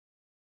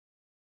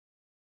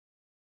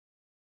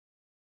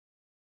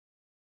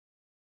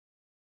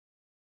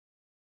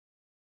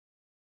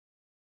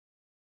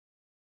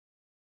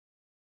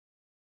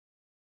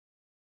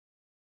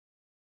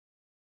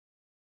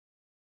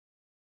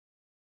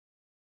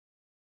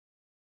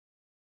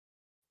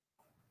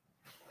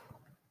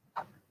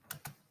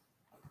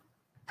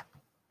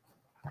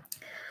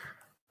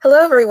Hello,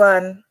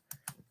 everyone.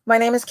 My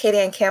name is Katie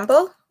Ann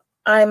Campbell.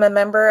 I'm a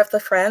member of the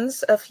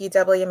Friends of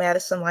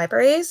UW-Madison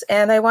Libraries,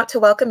 and I want to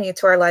welcome you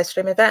to our live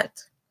stream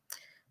event.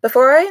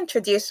 Before I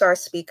introduce our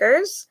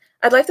speakers,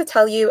 I'd like to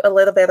tell you a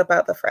little bit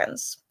about the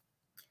Friends.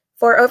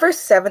 For over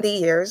 70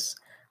 years,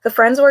 the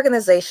Friends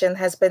organization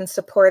has been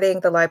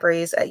supporting the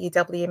libraries at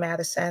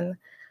UW-Madison.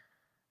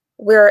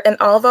 We're an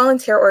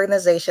all-volunteer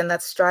organization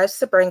that strives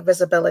to bring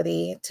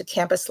visibility to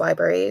campus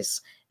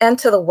libraries and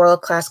to the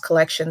world-class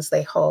collections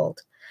they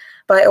hold,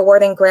 by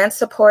awarding grant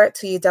support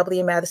to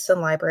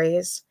UW-Madison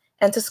libraries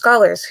and to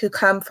scholars who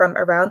come from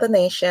around the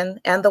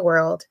nation and the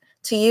world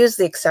to use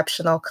the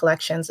exceptional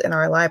collections in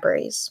our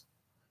libraries.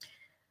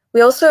 We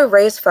also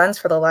raise funds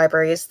for the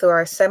libraries through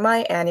our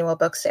semi-annual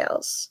book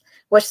sales,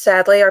 which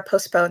sadly are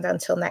postponed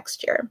until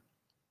next year.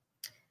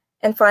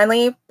 And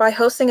finally, by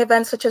hosting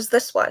events such as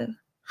this one,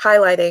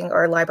 highlighting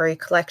our library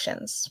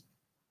collections.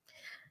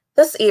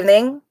 This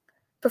evening,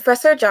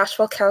 Professor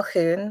Joshua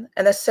Calhoun,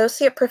 an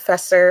associate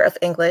professor of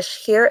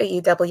English here at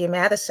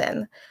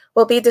UW-Madison,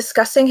 will be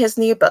discussing his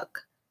new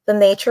book, The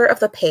Nature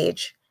of the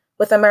Page,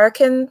 with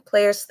American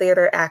Players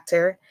Theater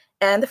actor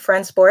and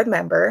Friends board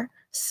member,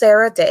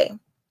 Sarah Day.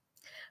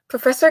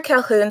 Professor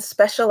Calhoun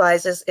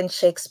specializes in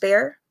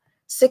Shakespeare,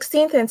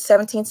 16th and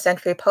 17th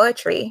century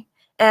poetry,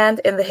 and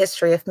in the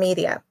history of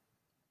media.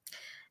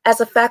 As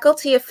a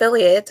faculty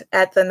affiliate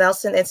at the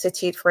Nelson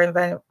Institute for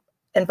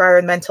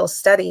Environmental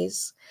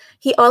Studies,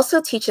 he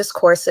also teaches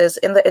courses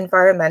in the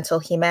environmental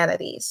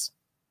humanities.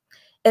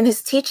 In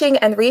his teaching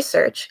and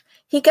research,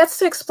 he gets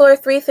to explore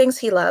three things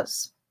he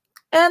loves,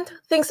 and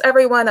thinks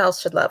everyone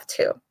else should love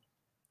too: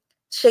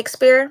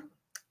 Shakespeare,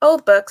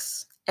 old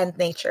books, and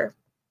nature.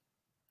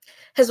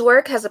 His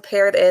work has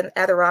appeared in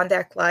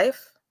Adirondack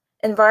Life,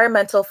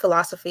 Environmental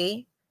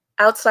Philosophy,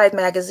 Outside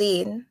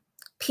Magazine,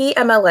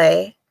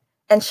 PMLA,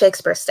 and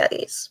Shakespeare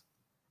Studies.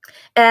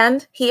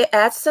 And he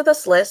adds to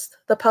this list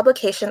the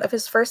publication of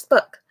his first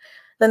book,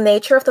 The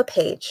Nature of the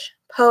Page,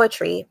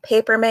 Poetry,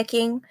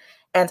 Papermaking,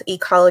 and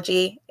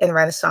Ecology in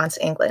Renaissance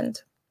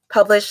England,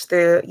 published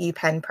through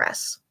UPenn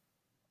Press.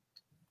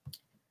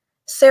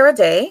 Sarah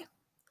Day,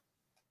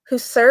 who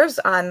serves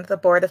on the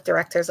board of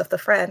directors of the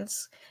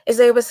Friends, is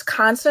a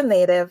Wisconsin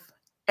native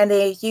and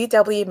a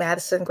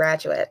UW-Madison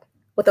graduate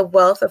with a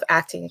wealth of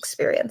acting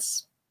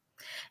experience.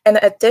 In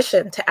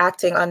addition to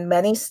acting on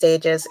many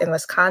stages in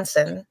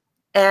Wisconsin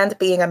and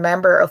being a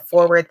member of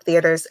Forward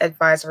Theater's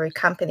advisory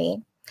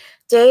company,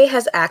 Day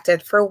has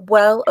acted for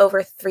well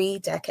over 3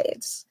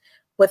 decades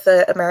with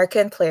the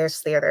American Players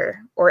Theater,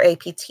 or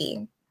APT,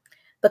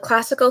 the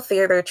classical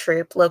theater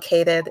troupe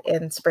located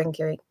in Spring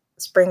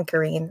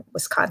Green,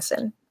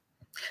 Wisconsin.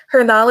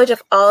 Her knowledge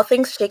of all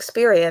things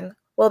Shakespearean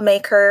will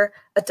make her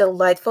a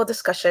delightful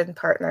discussion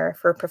partner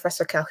for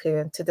Professor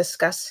Calhoun to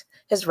discuss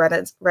his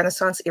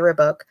Renaissance-era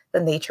book,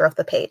 The Nature of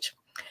the Page.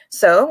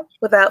 So,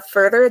 without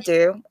further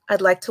ado,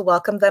 I'd like to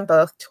welcome them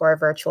both to our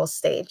virtual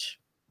stage.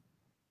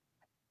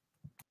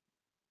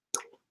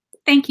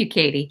 Thank you,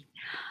 Katie.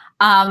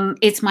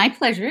 It's my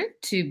pleasure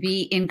to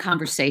be in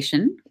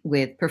conversation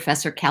with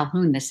Professor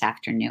Calhoun this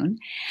afternoon.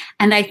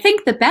 And I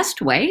think the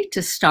best way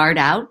to start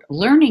out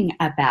learning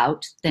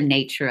about the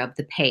nature of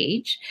the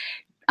page,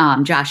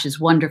 Josh's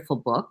wonderful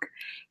book,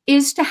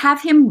 is to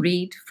have him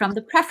read from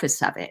the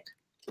preface of it.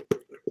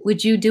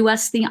 Would you do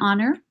us the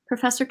honor,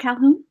 Professor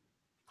Calhoun?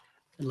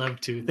 I'd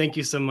love to. Thank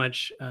you so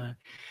much,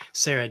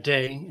 Sarah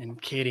Day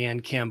and Katie Ann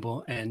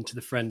Campbell, and to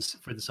the Friends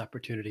for this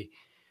opportunity.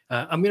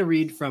 I'm going to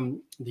read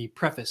from the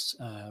preface,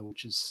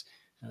 which is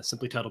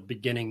simply titled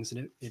Beginnings,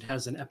 and it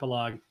has an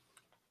epilogue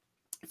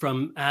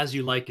from As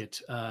You Like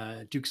It.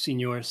 Duke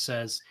Senior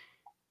says,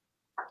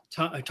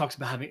 talks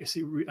about having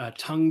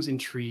tongues in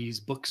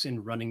trees, books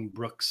in running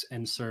brooks,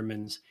 and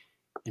sermons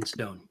in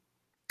stone.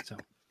 So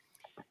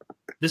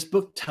this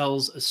book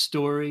tells a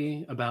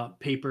story about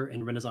paper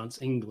in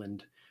Renaissance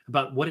England,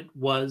 about what it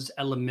was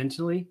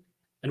elementally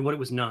and what it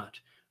was not,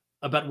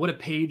 about what a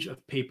page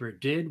of paper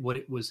did, what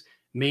it was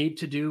made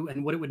to do,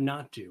 and what it would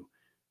not do,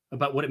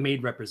 about what it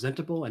made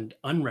representable and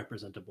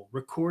unrepresentable,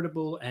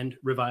 recordable and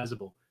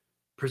revisable,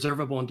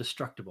 preservable and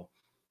destructible.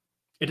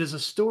 It is a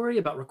story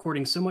about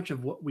recording so much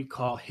of what we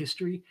call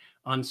history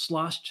on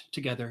sloshed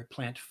together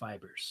plant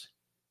fibers.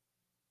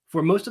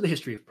 For most of the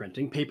history of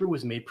printing, paper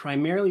was made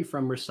primarily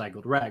from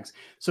recycled rags.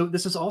 So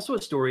this is also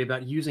a story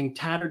about using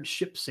tattered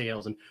ship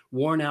sails and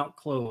worn out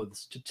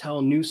clothes to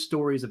tell new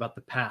stories about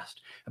the past,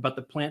 about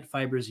the plant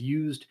fibers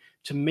used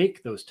to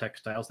make those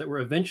textiles that were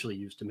eventually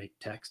used to make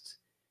texts,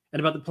 and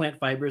about the plant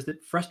fibers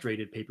that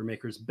frustrated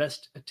papermakers'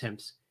 best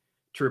attempts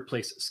to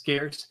replace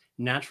scarce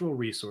natural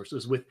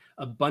resources with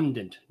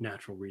abundant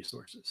natural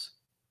resources.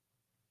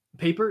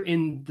 Paper,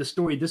 in the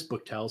story this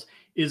book tells,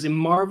 is a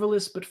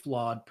marvelous but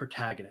flawed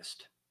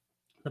protagonist,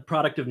 the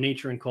product of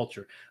nature and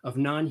culture, of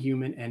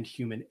non-human and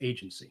human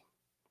agency.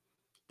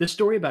 This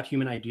story about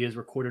human ideas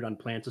recorded on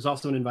plants is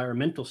also an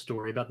environmental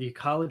story about the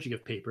ecology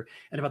of paper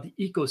and about the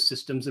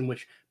ecosystems in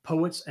which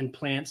poets and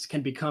plants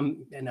can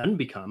become and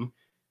unbecome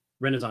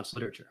Renaissance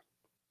literature.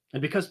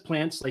 And because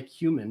plants, like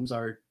humans,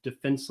 are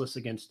defenseless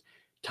against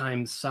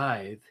time's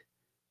scythe,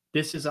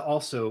 This is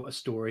also a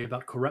story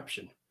about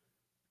corruption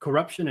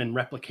and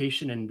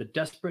replication, and the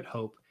desperate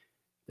hope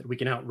that we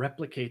can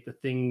out-replicate the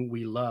thing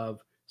we love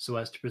so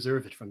as to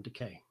preserve it from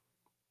decay.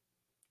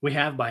 We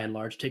have, by and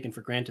large, taken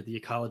for granted the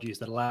ecologies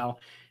that allow,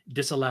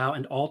 disallow,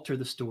 and alter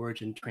the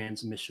storage and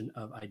transmission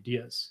of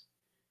ideas.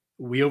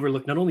 We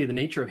overlook not only the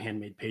nature of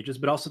handmade pages,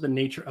 but also the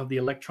nature of the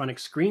electronic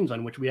screens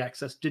on which we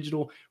access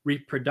digital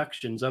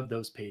reproductions of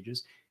those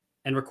pages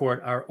and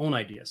record our own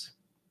ideas.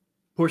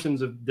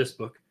 Portions of this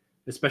book,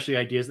 especially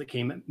ideas that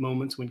came at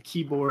moments when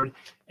keyboard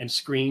and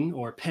screen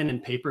or pen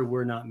and paper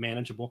were not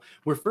manageable,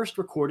 were first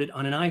recorded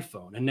on an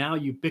iPhone, a now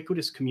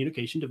ubiquitous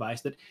communication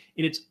device that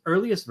in its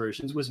earliest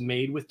versions was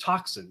made with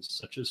toxins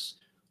such as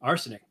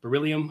arsenic,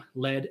 beryllium,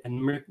 lead,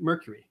 and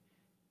mercury.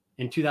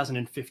 In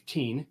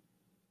 2015,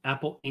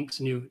 Apple Inc.'s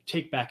new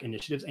Take Back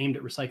initiatives aimed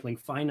at recycling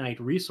finite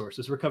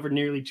resources recovered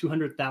nearly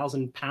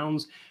 200,000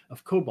 pounds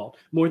of cobalt,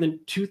 more than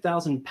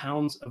 2,000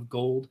 pounds of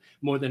gold,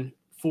 more than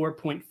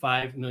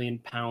 4.5 million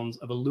pounds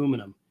of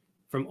aluminum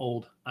from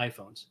old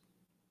iPhones.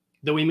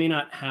 Though we may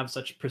not have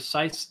such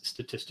precise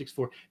statistics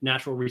for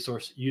natural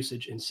resource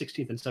usage in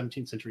 16th and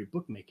 17th century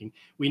bookmaking,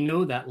 we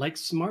know that, like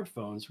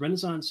smartphones,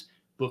 Renaissance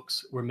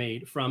books were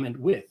made from and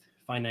with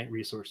finite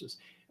resources.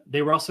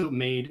 They were also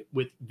made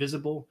with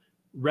visible,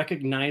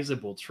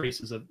 recognizable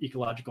traces of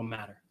ecological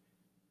matter: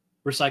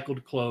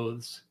 recycled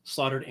clothes,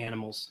 slaughtered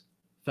animals,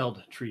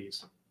 felled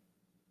trees.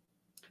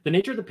 The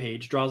nature of the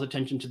page draws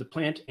attention to the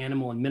plant,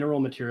 animal, and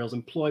mineral materials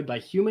employed by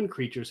human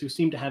creatures who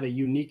seem to have a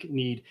unique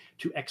need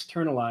to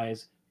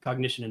externalize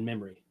cognition and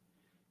memory.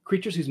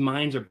 Creatures whose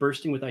minds are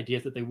bursting with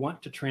ideas that they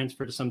want to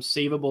transfer to some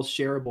savable,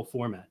 shareable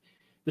format.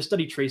 The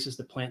study traces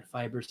the plant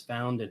fibers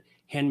found in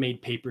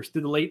handmade papers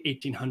through the late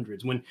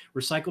 1800s, when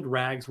recycled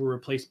rags were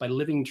replaced by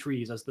living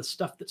trees as the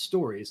stuff that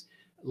stories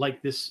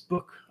like this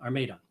book are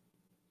made on.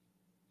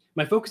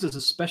 My focus is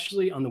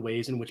especially on the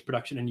ways in which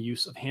production and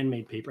use of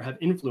handmade paper have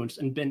influenced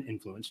and been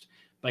influenced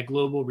by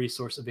global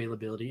resource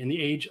availability in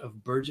the age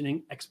of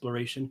burgeoning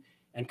exploration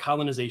and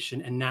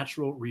colonization and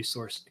natural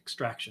resource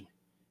extraction.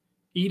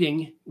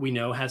 Eating, we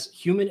know, has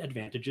human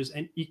advantages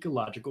and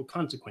ecological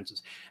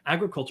consequences.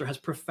 Agriculture has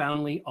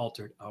profoundly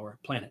altered our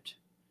planet.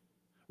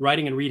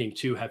 Writing and reading,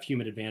 too, have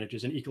human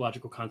advantages and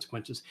ecological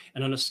consequences,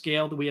 and on a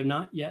scale that we have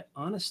not yet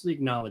honestly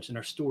acknowledged in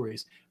our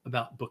stories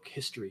about book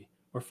history,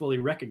 or fully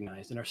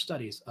recognized in our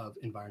studies of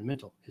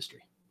environmental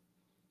history.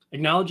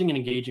 Acknowledging and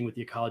engaging with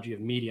the ecology of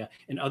media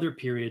in other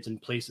periods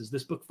and places,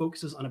 this book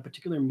focuses on a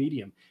particular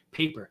medium,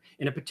 paper,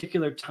 in a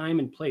particular time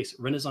and place,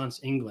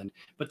 Renaissance England.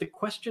 But the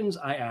questions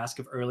I ask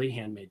of early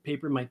handmade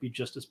paper might be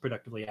just as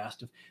productively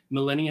asked of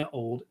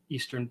millennia-old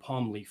Eastern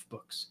palm leaf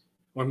books,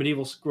 or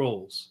medieval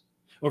scrolls,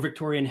 or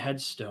Victorian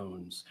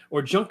headstones,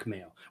 or junk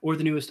mail, or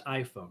the newest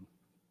iPhone.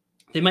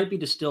 They might be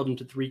distilled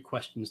into three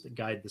questions that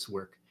guide this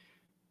work.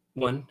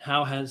 One,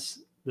 how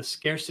has the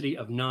scarcity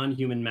of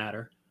non-human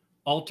matter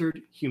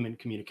altered human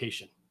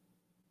communication?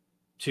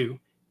 Two,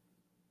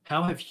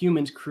 how have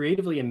humans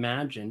creatively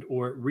imagined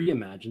or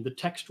reimagined the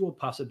textual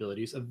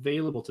possibilities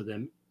available to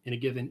them in a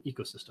given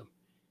ecosystem?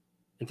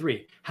 And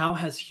three, how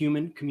has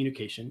human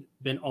communication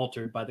been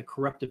altered by the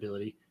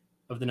corruptibility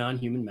of the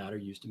non-human matter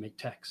used to make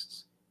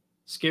texts?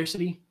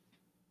 Scarcity,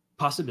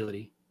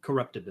 possibility,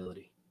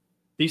 corruptibility.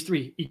 These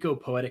three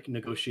eco-poetic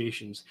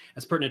negotiations,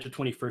 as pertinent to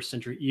 21st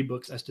century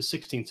ebooks as to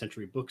 16th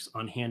century books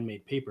on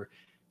handmade paper,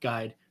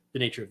 guide the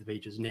nature of the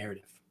page's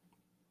narrative.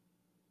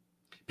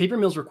 Paper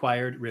mills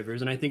required rivers,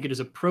 and I think it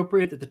is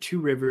appropriate that the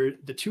two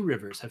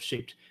rivers have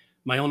shaped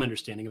my own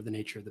understanding of the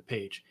nature of the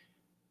page.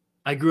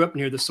 I grew up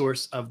near the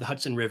source of the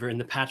Hudson River in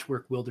the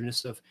patchwork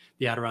wilderness of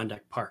the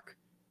Adirondack Park,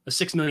 a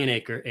 6 million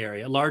acre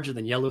area larger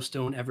than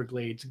Yellowstone,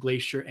 Everglades,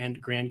 Glacier, and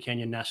Grand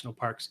Canyon National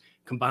Parks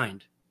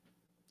combined,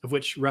 of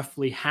which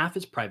roughly half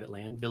is private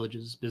land,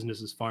 villages,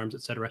 businesses, farms,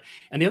 etc.,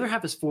 and the other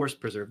half is forest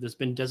preserve that's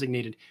been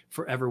designated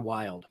forever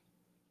wild.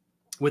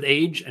 With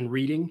age and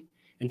reading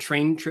and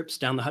train trips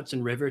down the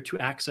Hudson River to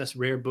access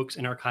rare books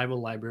in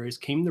archival libraries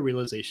came the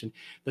realization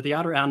that the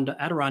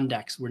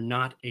Adirondacks were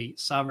not a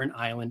sovereign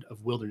island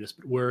of wilderness,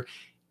 but were,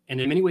 and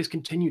in many ways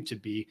continue to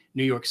be,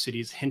 New York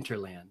City's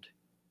hinterland.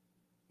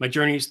 My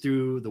journeys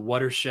through the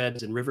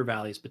watersheds and river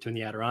valleys between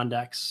the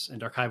Adirondacks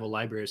and archival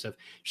libraries have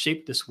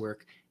shaped this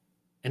work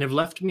and have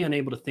left me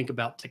unable to think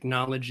about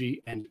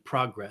technology and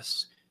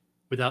progress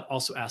without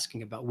also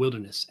asking about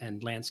wilderness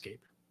and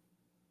landscape.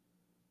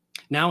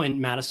 Now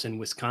in Madison,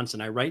 Wisconsin,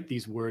 I write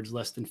these words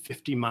less than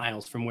 50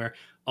 miles from where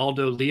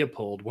Aldo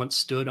Leopold once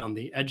stood on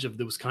the edge of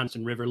the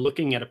Wisconsin River,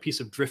 looking at a piece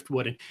of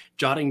driftwood and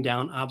jotting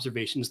down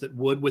observations that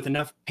would, with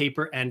enough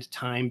paper and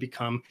time,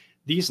 become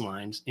these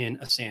lines in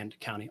a Sand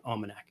County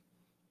almanac.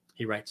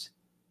 He writes,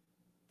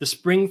 "The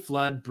spring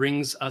flood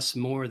brings us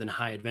more than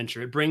high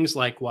adventure. It brings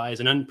likewise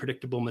an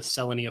unpredictable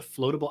miscellany of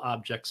floatable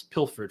objects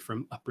pilfered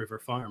from upriver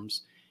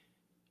farms.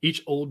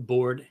 Each old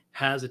board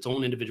has its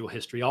own individual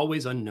history,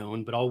 always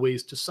unknown, but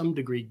always to some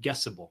degree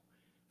guessable,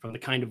 from the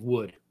kind of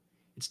wood,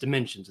 its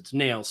dimensions, its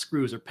nails,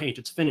 screws, or paint,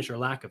 its finish or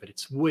lack of it,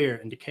 its wear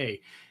and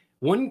decay.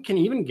 One can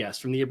even guess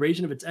from the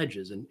abrasion of its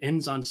edges and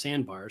ends on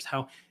sandbars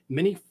how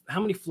many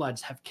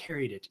floods have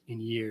carried it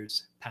in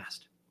years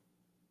past.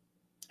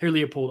 Here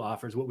Leopold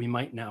offers what we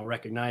might now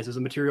recognize as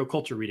a material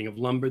culture reading of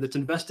lumber that's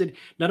invested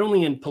not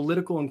only in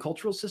political and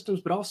cultural systems,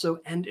 but also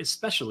and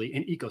especially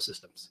in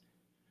ecosystems.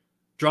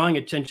 Drawing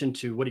attention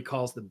to what he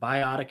calls the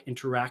biotic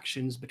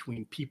interactions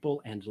between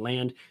people and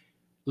land,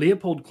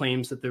 Leopold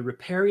claims that the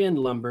riparian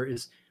lumber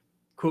is,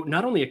 quote,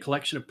 not only a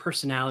collection of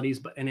personalities,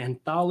 but an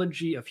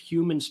anthology of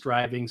human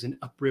strivings in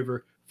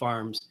upriver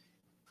farms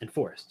and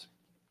forests.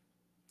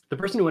 The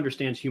person who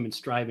understands human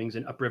strivings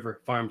in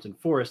upriver farms and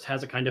forests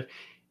has a kind of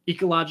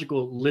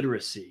ecological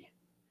literacy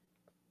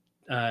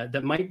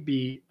that might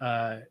be,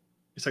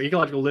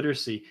 ecological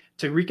literacy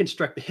to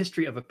reconstruct the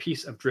history of a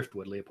piece of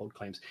driftwood, Leopold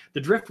claims.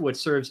 The driftwood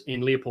serves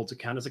in Leopold's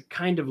account as a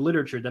kind of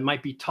literature that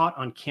might be taught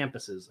on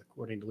campuses,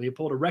 according to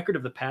Leopold, a record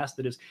of the past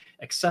that is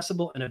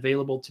accessible and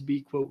available to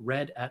be, quote,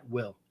 read at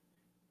will.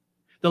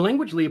 The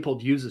language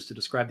Leopold uses to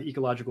describe the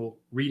ecological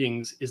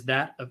readings is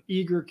that of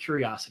eager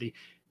curiosity,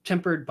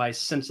 tempered by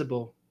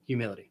sensible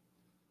humility.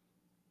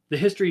 The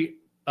history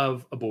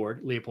of a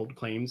board, Leopold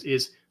claims,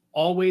 is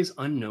always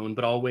unknown,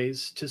 but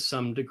always to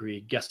some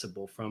degree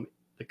guessable from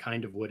the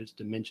kind of wood, its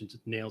dimensions,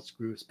 its nails,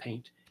 screws,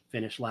 paint,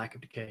 finish, lack of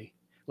decay,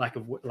 lack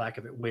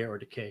of it wear or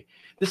decay.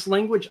 This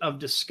language of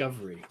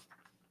discovery,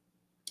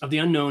 of the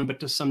unknown, but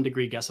to some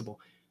degree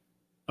guessable,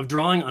 of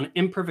drawing on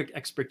imperfect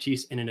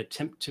expertise in an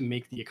attempt to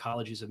make the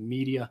ecologies of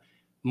media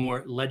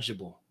more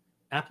legible,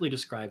 aptly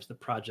describes the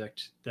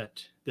project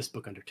that this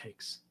book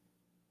undertakes.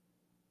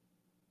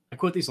 I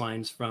quote these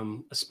lines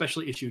from a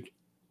specially issued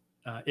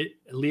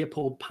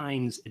Leopold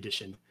Pines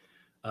edition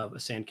of a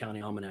Sand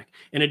County Almanac,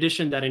 an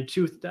edition that in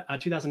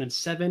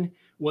 2007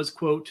 was,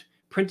 quote,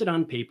 printed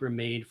on paper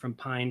made from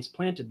pines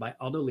planted by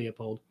Aldo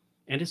Leopold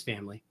and his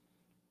family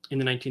in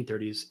the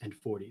 1930s and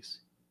 40s.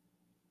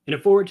 In a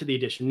foreword to the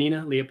edition,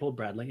 Nina Leopold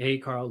Bradley, A.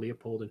 Carl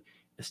Leopold, and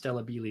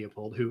Estella B.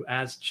 Leopold, who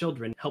as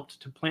children helped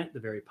to plant the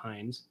very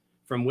pines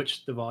from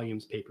which the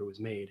volume's paper was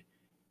made,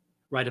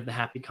 write of the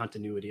happy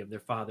continuity of their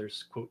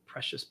father's, quote,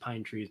 precious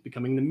pine trees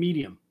becoming the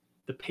medium,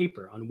 the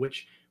paper on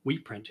which we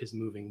print his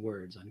moving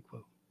words,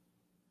 unquote.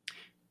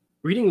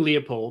 Reading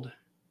Leopold,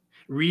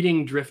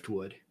 reading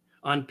driftwood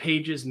on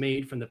pages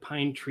made from the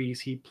pine trees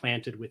he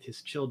planted with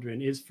his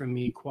children is for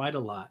me quite a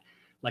lot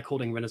like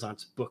holding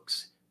Renaissance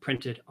books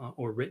printed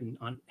or written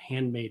on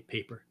handmade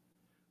paper,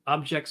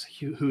 objects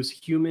whose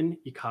human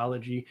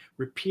ecology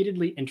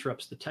repeatedly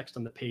interrupts the text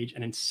on the page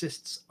and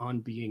insists on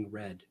being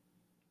read.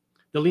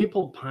 The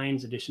Leopold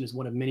Pines edition is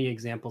one of many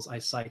examples I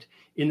cite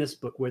in this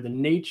book where the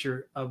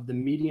nature of the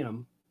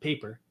medium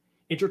paper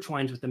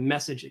intertwines with the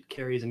message it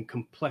carries in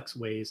complex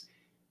ways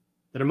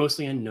that are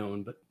mostly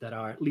unknown, but that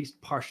are at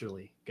least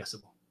partially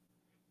guessable.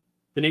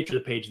 The nature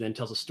of the page then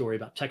tells a story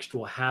about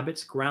textual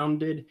habits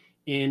grounded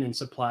in and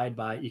supplied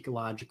by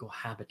ecological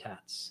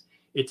habitats.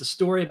 It's a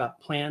story about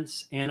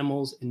plants,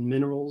 animals, and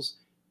minerals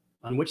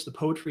on which the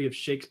poetry of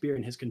Shakespeare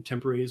and his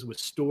contemporaries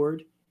was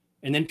stored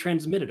and then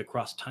transmitted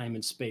across time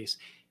and space.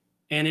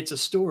 And it's a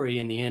story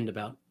in the end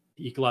about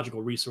the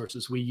ecological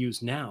resources we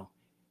use now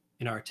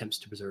in our attempts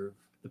to preserve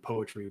the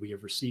poetry we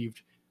have received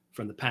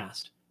from the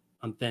past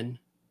on thin,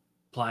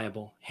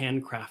 pliable,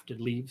 handcrafted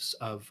leaves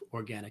of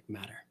organic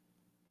matter.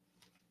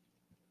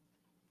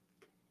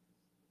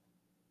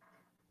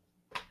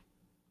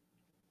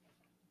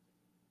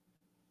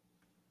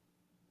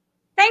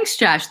 Thanks,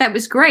 Josh. That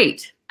was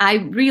great.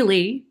 I'm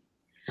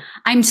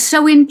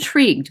so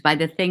intrigued by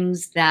the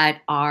things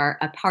that are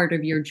a part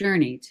of your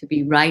journey to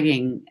be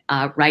writing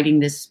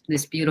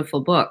this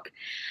beautiful book.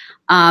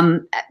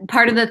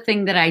 Part of the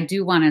thing that I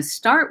do want to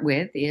start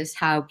with is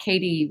how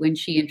Katie, when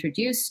she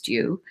introduced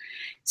you,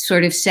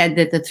 sort of said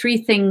that the three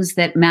things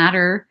that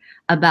matter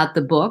about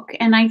the book,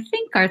 and I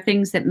think are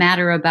things that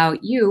matter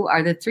about you,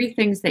 are the three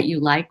things that you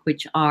like,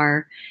 which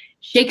are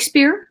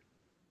Shakespeare,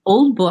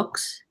 old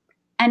books,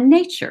 and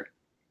nature.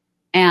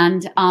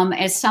 And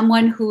as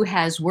someone who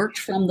has worked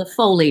from the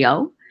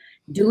folio,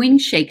 doing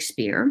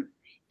Shakespeare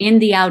in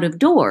the out of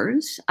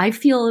doors, I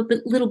feel a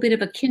little bit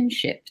of a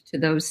kinship to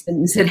those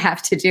things that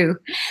have to do,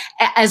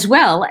 as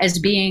well as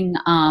being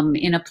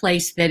in a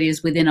place that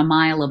is within a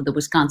mile of the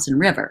Wisconsin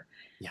River.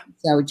 Yeah.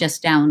 So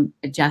just down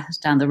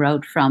the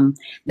road from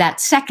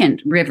that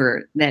second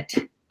river that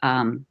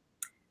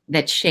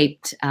that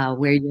shaped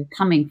where you're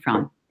coming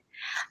from.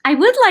 I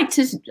would like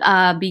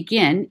to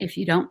begin, if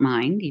you don't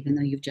mind, even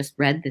though you've just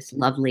read this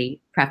lovely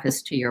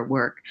preface to your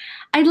work,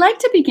 I'd like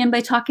to begin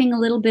by talking a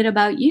little bit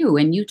about you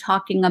and you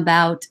talking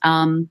about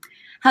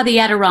how the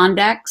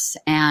Adirondacks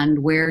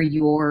and where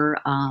you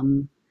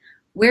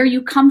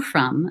come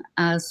from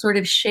sort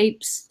of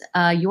shapes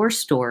your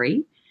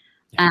story.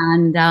 Yeah.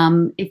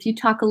 And if you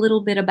talk a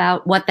little bit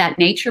about what that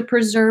nature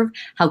preserve,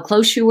 how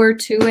close you were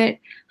to it,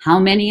 how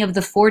many of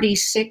the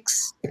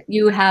 46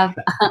 you have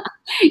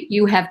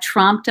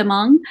tromped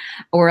among,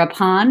 or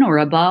upon, or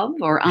above,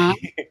 or on.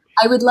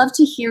 I would love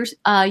to hear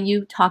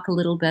you talk a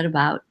little bit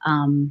about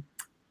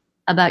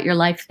your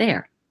life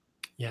there.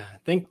 Yeah,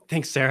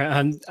 thanks,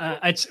 Sarah.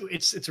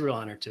 It's a real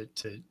honor to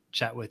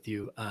chat with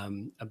you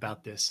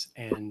about this,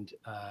 and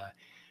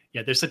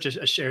yeah, there's such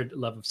a shared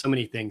love of so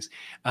many things.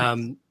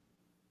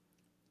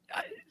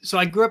 So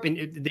I grew up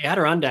in the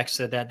Adirondacks,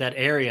 that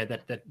area,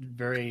 that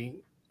very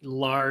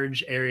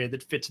large area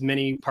that fits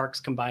many parks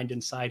combined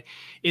inside,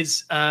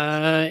 is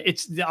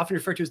it's often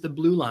referred to as the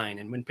Blue Line.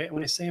 And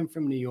when I say I'm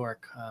from New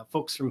York,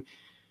 folks from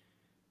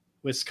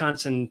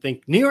Wisconsin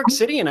think New York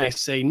City, and I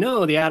say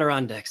no, the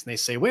Adirondacks, and they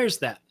say, where's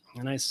that?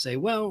 And I say,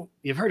 well,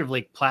 you've heard of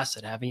Lake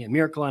Placid, haven't you?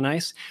 Miracle on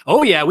Ice.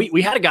 Oh yeah,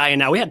 we had a guy in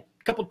that. We had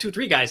a couple,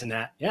 2-3 guys in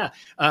that. Yeah.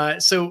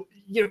 So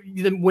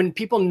when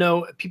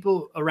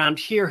people around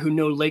here who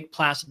know Lake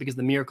Placid because of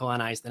the Miracle on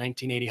Ice, the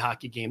 1980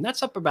 hockey game,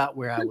 that's up about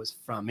where I was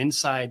from,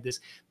 inside this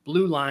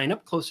Blue Line,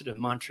 up closer to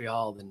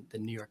Montreal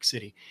than New York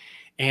City.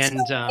 And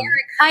so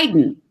Eric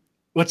Heiden.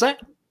 What's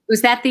that?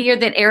 Was that the year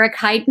that Eric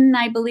Heiden,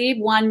 I believe,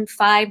 won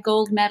 5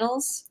 gold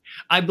medals?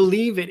 I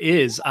believe it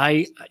is.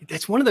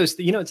 It's one of those,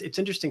 it's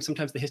interesting.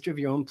 Sometimes the history of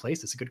your own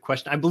place. It's a good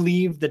question. I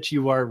believe that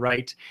you are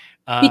right.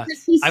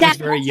 Because I was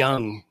very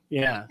young.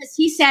 Yeah. Because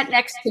he sat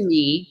next to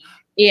me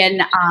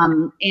in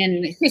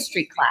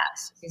history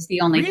class. Is the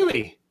only.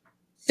 Really?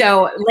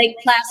 So Lake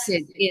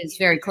Placid is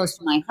very close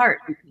to my heart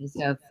because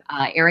of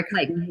Eric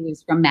Heiden, who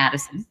is from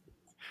Madison.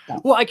 So.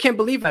 Well, I can't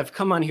believe I've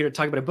come on here to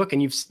talk about a book,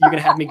 and you're going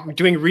to have me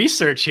doing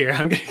research here.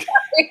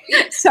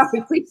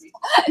 Sorry, please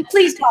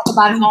talk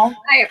about home.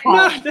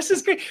 No, this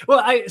is great.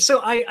 Well,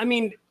 I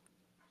mean,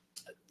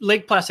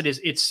 Lake Placid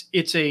it's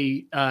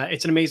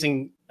an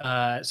amazing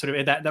sort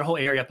of that whole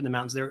area up in the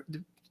mountains. They're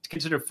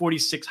considered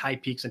 46 high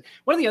peaks, and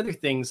one of the other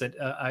things that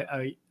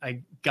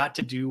I got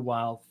to do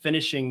while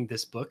finishing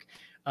this book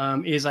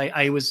is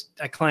I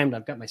climbed.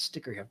 I've got my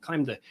sticker here. I've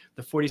climbed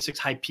the 46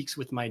 high peaks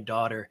with my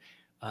daughter.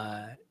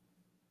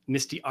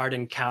 Misty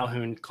Arden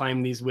Calhoun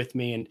climbed these with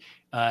me, and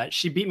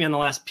she beat me on the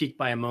last peak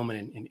by a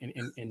moment,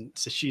 and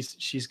so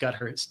she's got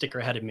her sticker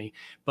ahead of me.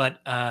 But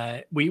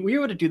we were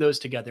able to do those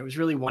together. It was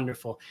really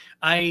wonderful.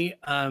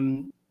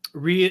 One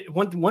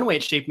way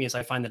it shaped me is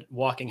I find that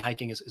walking,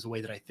 hiking is a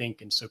way that I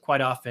think, and so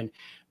quite often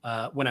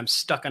when I'm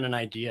stuck on an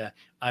idea,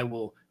 I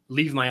will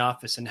leave my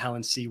office in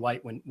Helen C.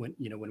 White when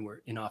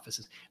we're in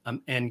offices,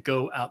 and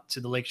go out to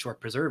the Lakeshore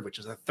Preserve, which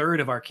is a third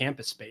of our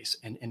campus space,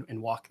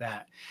 and walk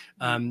that,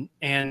 and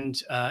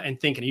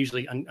think, and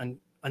usually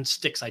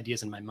unsticks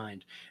ideas in my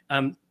mind.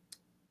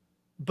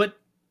 But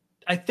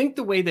I think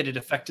the way that it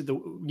affected the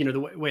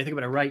way I think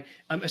about it, right?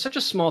 It's such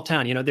a small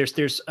town. There's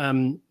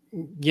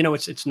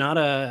it's not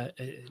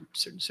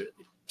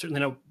certainly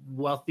not a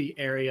wealthy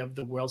area of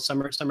the world.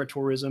 Summer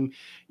tourism,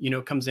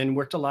 comes in.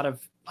 Worked a lot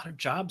of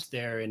jobs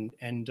there,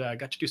 and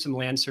got to do some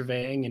land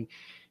surveying,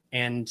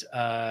 and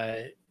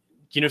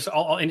so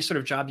all any sort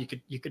of job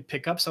you could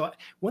pick up. So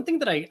one thing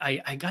that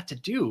I got to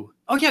do.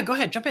 Oh yeah, go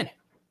ahead, jump in.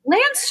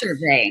 Land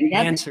surveying.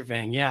 Land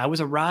surveying. Yeah, I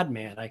was a rod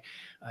man.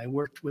 I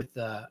worked with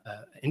an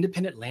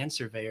independent land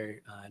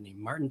surveyor named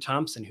Martin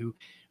Thompson, who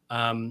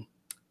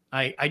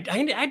I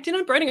ended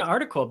up writing an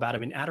article about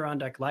him in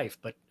Adirondack Life.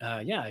 But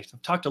yeah, I've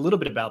talked a little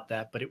bit about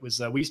that. But it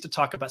was we used to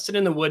talk about sitting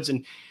in the woods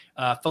and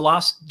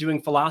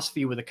doing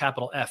philosophy with a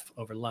capital F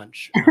over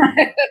lunch.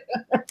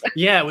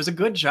 Yeah, it was a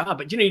good job.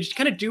 But you just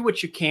kind of do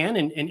what you can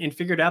and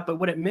figure it out. But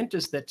what it meant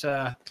is that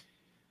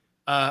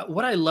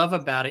what I love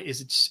about it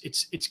is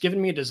it's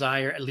given me a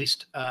desire, at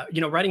least,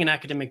 writing an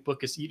academic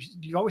book is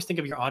you always think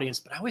of your audience,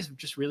 but I always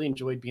just really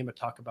enjoyed being able to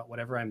talk about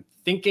whatever I'm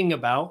thinking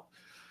about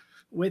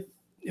with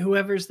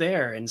whoever's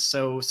there. And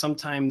so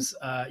sometimes,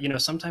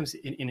 sometimes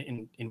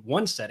in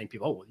one setting,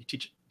 people, oh, well, you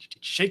teach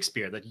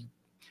Shakespeare,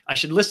 I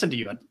should listen to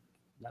you.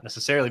 Not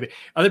necessarily, but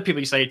other people,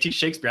 you say, I teach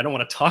Shakespeare, I don't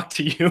want to talk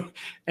to you.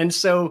 And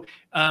so,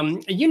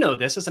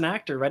 this as an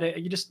actor, right?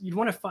 You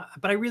want to,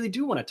 but I really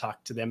do want to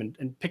talk to them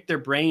and pick their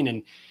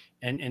brain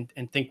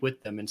and think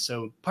with them. And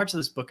so parts of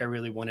this book, I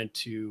really wanted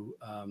to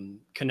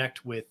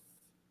connect with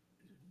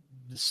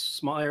the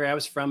small area I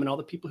was from and all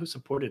the people who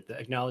supported the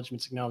acknowledge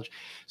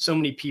so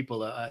many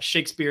people.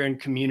 Shakespeare and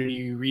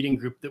community reading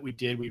group that we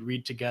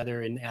read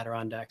together in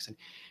Adirondacks, and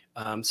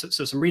so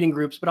some reading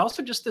groups, but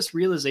also just this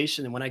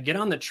realization that when I get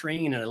on the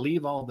train and I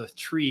leave all the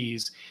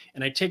trees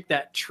and I take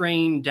that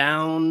train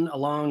down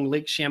along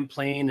Lake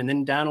Champlain and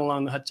then down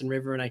along the Hudson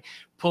River, and I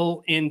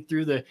pull in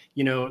through the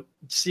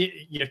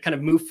kind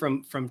of move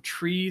from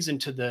trees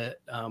into the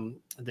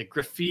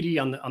graffiti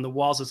on the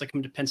walls as I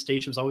come to Penn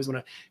Station was always one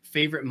of my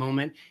favorite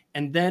moment.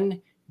 And then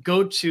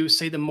go to,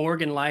 say, the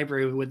Morgan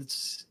Library with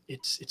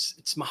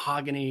its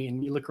mahogany,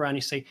 and you look around,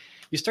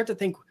 you start to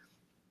think,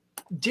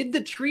 did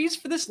the trees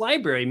for this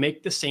library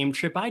make the same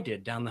trip I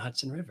did down the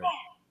Hudson River?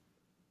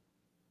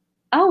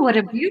 Oh, what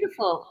a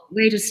beautiful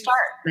way to start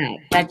that.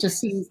 That just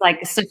seems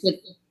like such an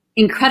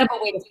incredible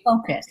way to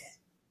focus.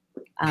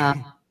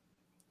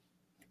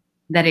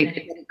 That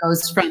it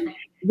goes from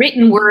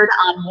written word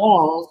on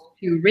walls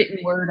to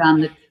written word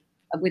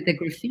with the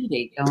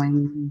graffiti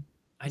going.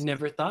 I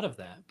never thought of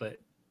that, but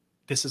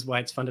this is why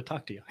it's fun to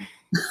talk to you.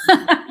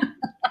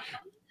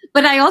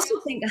 But I also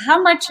think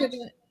how much of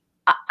it,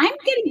 I'm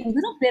getting a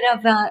little bit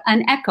of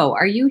an echo.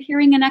 Are you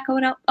hearing an echo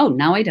at all? Oh,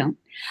 now I don't.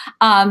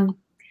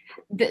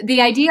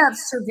 The idea of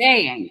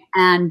surveying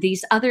and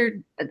these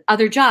other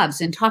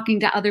jobs and talking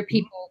to other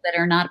people that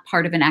are not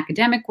part of an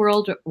academic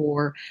world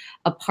or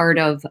a part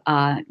of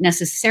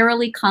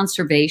necessarily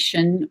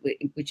conservation,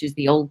 which is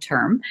the old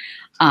term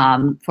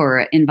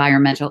for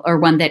environmental, or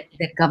one that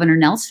Governor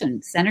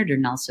Nelson, Senator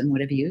Nelson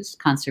would have used,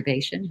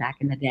 conservation back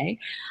in the day,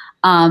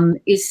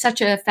 is such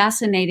a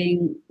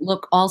fascinating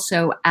look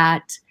also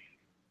at.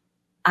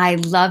 I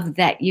love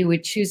that you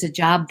would choose a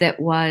job that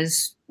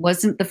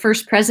wasn't the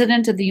first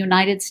president of the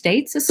United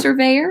States a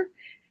surveyor.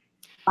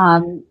 I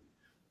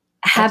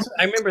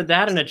remember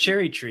that and a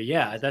cherry tree.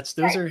 Yeah,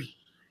 those are,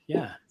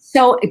 yeah.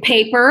 So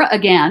paper,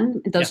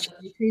 again, those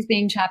cherry trees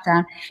being chopped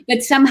down,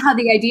 but somehow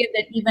the idea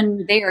that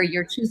even there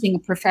you're choosing a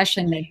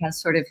profession that has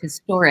sort of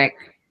historic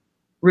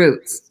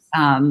roots.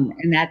 And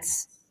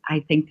I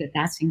think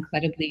that's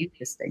incredibly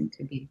interesting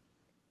to be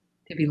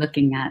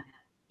looking at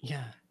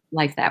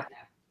life that way.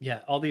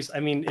 Yeah, all these.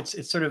 I mean,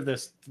 it's sort of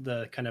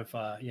the kind of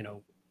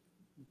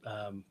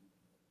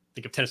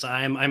think of tennis.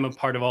 I'm a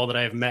part of all that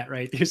I have met.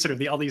 Right, sort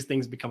of all these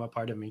things become a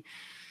part of me.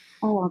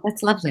 Oh,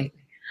 that's lovely.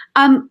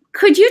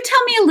 Could you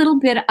tell me a little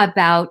bit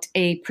about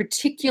a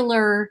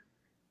particular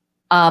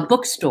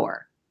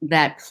bookstore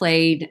that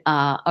played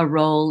a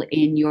role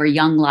in your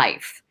young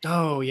life?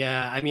 Oh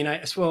yeah, I mean,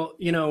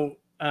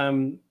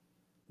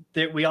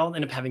 we all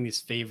end up having these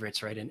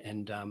favorites, right?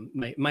 And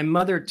my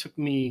mother took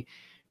me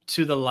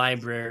to the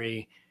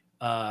library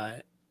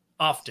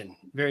often,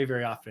 very,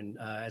 very often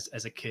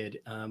as a kid.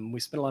 We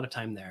spent a lot of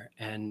time there,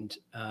 and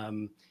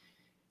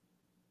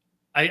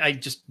I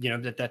just,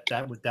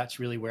 that's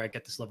really where I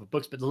get this love of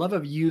books. But the love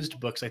of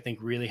used books, I think,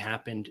 really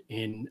happened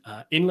in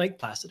Lake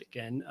Placid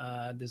again.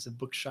 There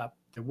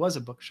was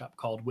a bookshop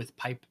called With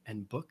Pipe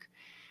and Book,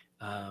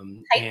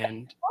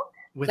 Pipe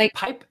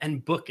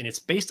and Book, and it's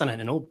based on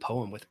an old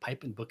poem, With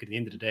Pipe and Book. At the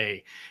end of the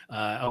day,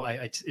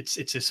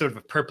 it's a sort of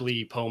a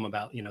purpley poem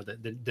about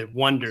the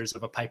wonders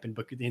of a pipe and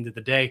book at the end of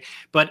the day.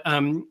 But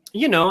and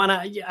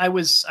I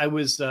was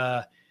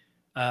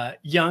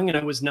young, and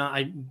I was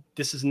not.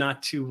 This is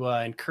not to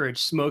encourage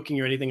smoking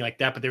or anything like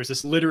that, but there was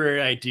this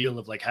literary ideal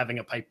of like having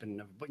a pipe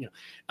and a book,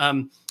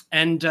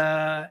 and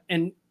I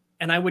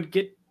would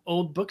get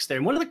old books there.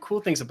 And one of the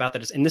cool things about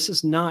that is, and this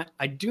is not,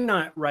 I do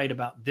not write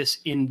about this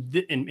in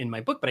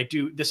my book, but I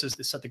do, this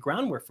set the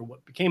groundwork for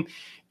what became,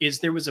 is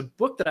there was a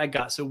book that I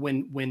got. So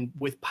when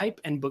With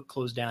Pipe and Book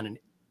closed down, and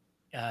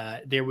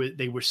they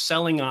were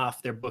selling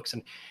off their books,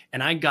 and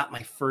I got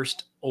my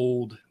first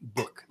old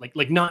book,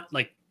 like not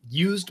like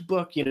used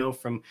book,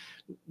 from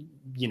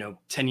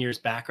 10 years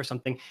back or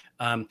something,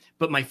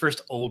 but my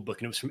first old book,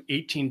 and it was from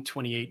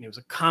 1828, and it was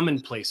a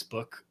commonplace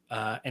book.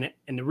 And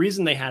the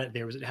reason they had it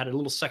there was it had a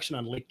little section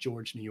on Lake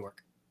George, New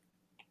York,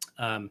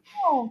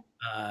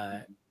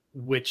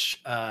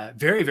 which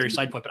very, very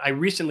side point. But I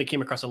recently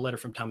came across a letter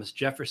from Thomas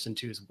Jefferson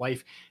to his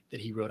wife that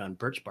he wrote on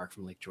birch bark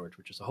from Lake George,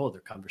 which is a whole other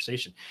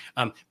conversation.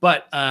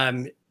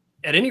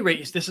 At any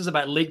rate, this is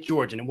about Lake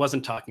George, and it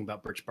wasn't talking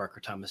about birch bark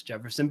or Thomas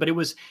Jefferson, but it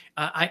was,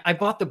 I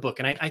bought the book,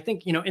 and I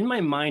think, in my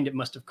mind, it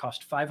must have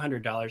cost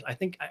 $500. I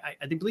think, I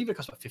believe it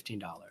cost about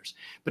 $15,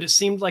 but it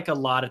seemed like a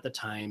lot at the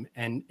time.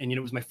 And it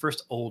was my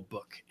first old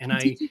book. And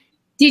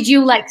did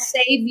you like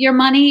save your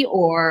money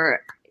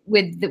or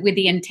with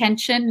the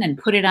intention and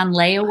put it on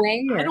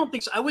layaway? Or? I don't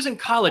think so. I was in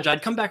college.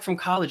 I'd come back from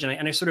college,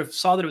 and I sort of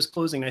saw that it was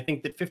closing. I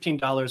think that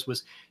 $15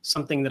 was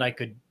something that I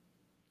could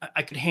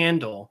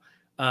handle.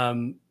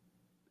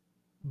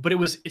 But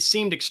it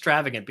seemed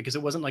extravagant because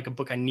it wasn't like a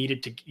book I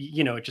needed to,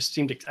 it just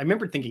seemed, I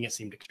remember thinking it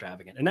seemed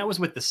extravagant, and that was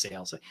with the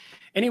sales.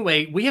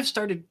 Anyway, we have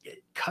started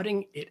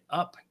cutting it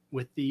up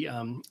with the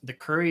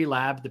Curry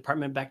Lab,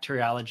 Department of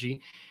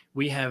Bacteriology.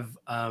 We have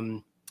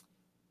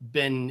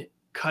been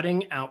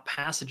cutting out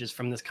passages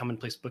from this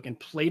commonplace book and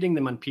plating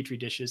them on Petri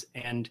dishes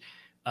and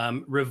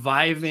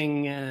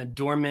reviving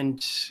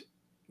dormant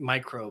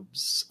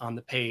microbes on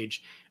the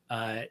page.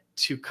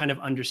 To kind of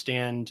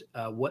understand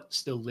what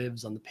still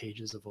lives on the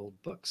pages of old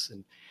books.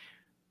 And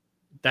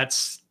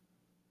that's,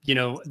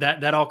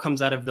 that all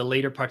comes out of the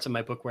later parts of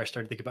my book, where I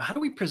started thinking about how do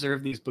we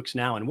preserve these books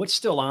now, and what's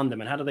still on them,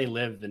 and how do they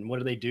live, and what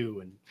do they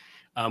do?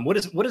 And what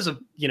is a,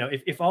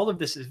 if all of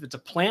this, if it's a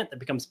plant that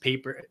becomes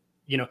paper,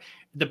 if you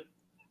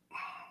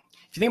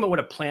think about what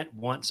a plant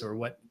wants, or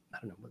what, I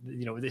don't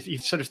know, if you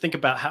sort of think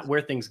about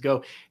where things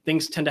go,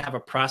 things tend to have a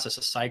process,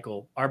 a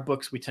cycle. Our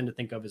books, we tend to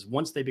think of as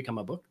once they become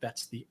a book,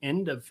 that's the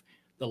end of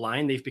the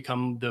line. They've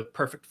become the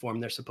perfect form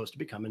they're supposed to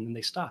become, and then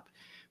they stop.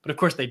 But of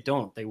course they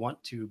don't. They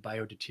want to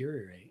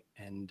biodeteriorate.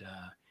 And,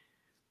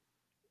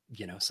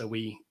 so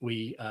we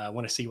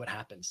want to see what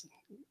happens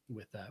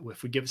with,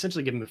 if we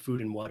essentially give them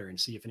food and water and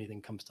see if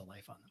anything comes to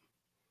life on them.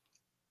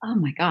 Oh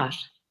my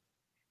gosh.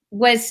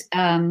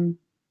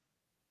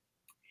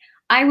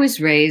 I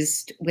was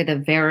raised with a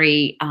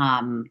very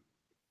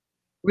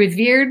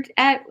revered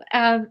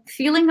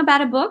feeling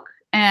about a book.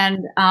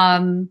 And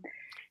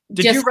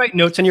did you write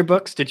notes in your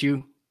books? Did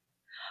you?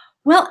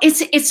 Well,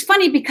 it's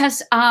funny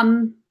because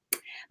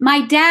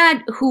my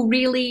dad, who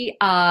really,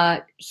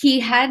 he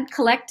had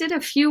collected a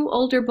few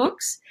older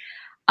books,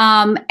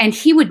 And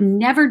he would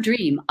never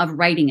dream of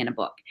writing in a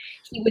book.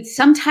 He would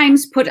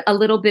sometimes put a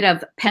little bit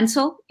of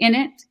pencil in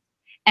it,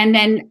 and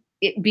then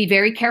be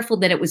very careful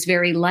that it was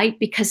very light,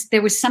 because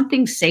there was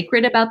something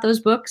sacred about those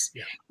books.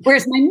 Yeah.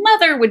 Whereas my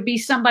mother would be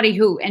somebody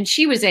who, and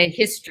she was a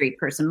history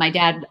person. My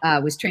dad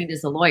was trained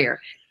as a lawyer,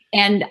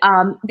 and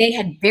they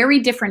had very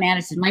different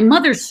attitudes. My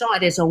mother saw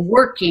it as a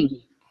working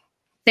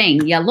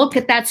thing. You look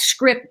at that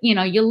script, you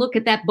know, you look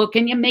at that book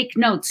and you make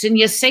notes and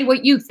you say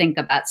what you think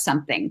about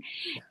something.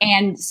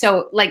 And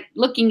so, like,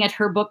 looking at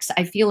her books,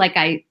 I feel like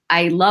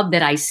I love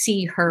that I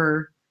see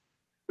her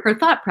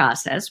thought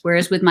process.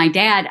 Whereas with my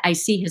dad, I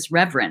see his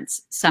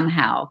reverence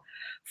somehow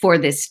for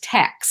this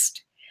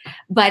text.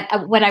 But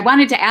what I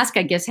wanted to ask,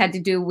 I guess, had to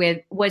do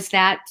with, was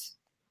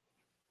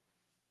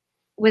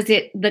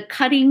it the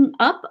cutting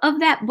up of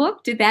that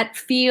book? Did that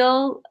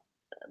feel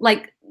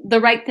like the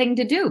right thing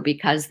to do?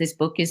 Because this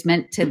book is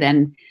meant to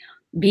then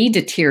be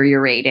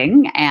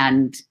deteriorating,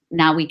 and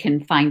now we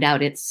can find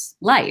out its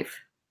life.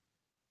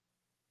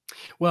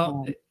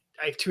 Well,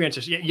 I have two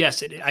answers.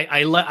 Yes,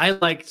 I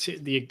like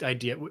the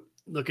idea.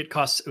 Look, it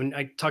costs, and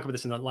I talk about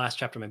this in the last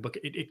chapter of my book,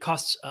 it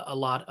costs a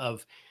lot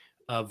of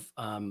not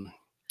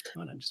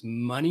just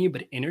money,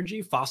 but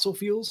energy, fossil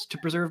fuels, to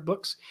preserve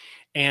books.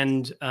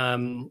 And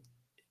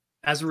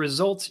as a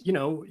result, you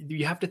know,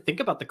 you have to think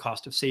about the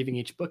cost of saving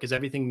each book. Is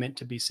everything meant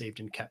to be saved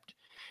and kept?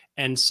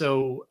 And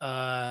so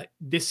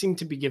this seemed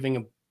to be giving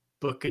a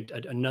book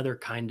another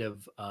kind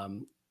of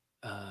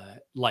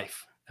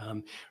life,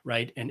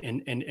 right?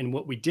 And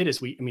what we did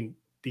is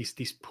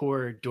these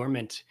poor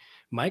dormant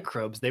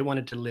microbes, they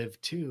wanted to live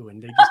too,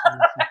 and they just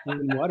wanted some food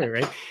and water,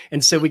 right?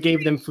 And so we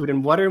gave them food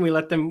and water, and we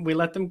let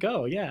them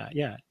go.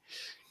 Yeah.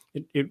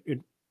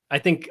 I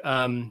think,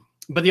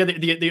 but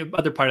the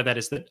other part of that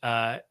is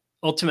that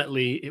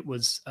ultimately it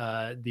was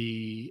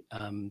the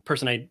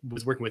person I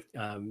was working with,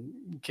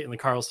 Caitlin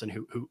Carlson,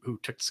 who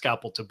took the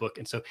scalpel to book.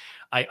 And so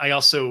I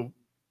also,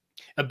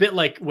 a bit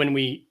like when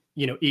we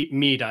eat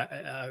meat,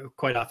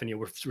 quite often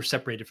we're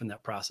separated from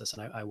that process,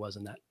 and I was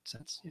in that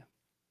sense. Yeah.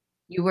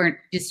 You weren't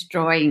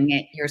destroying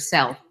it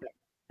yourself.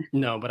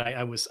 No, but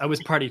I was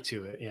party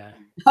to it. Yeah.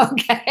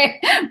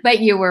 Okay. But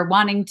you were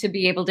wanting to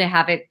be able to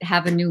have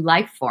a new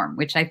life form,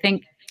 which I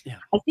think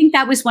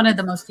that was one of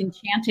the most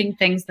enchanting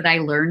things that I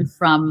learned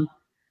from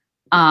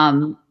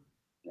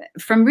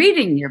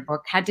reading your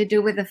book, had to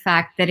do with the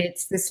fact that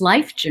it's this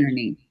life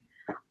journey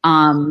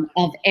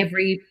of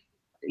every,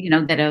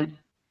 that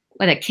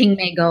a king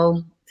may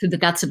go through the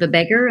guts of a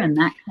beggar, and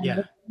that kind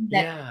of thing,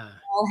 that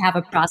all have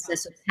a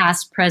process of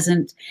past,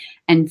 present,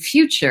 and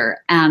future.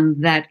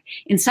 And that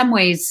in some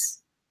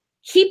ways,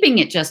 keeping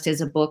it just as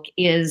a book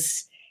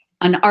is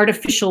an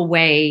artificial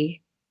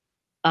way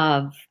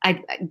of,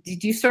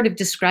 did you sort of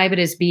describe it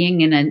as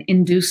being in an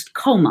induced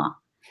coma?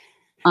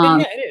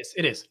 Yeah,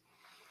 it is.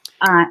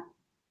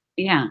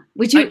 Yeah.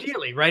 Would you?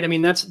 Ideally, right? I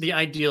mean, that's the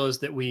ideal, is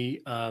that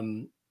we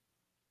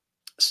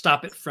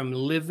stop it from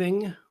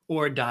living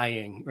or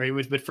dying, right?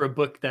 But for a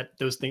book,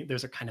 those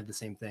are kind of the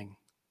same thing.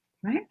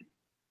 Right.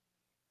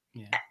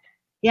 Yeah.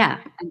 Yeah.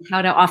 And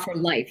how to offer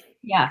life.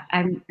 Yeah.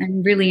 I'm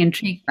really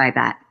intrigued by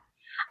that.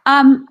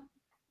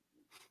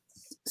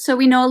 So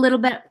we know a little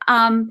bit,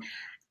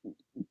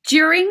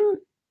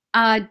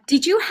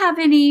 did you have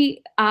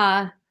any,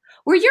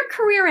 were your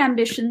career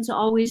ambitions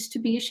always to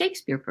be a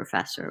Shakespeare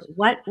professor?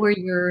 What were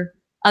your,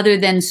 other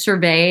than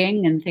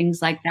surveying and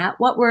things like that,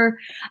 what were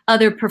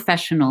other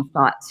professional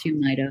thoughts you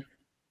might have?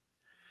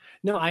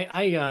 No,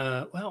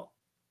 well,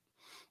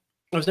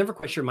 I was never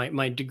quite sure.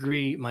 My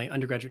degree, my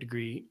undergraduate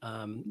degree,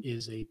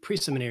 is a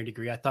pre-seminary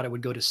degree. I thought I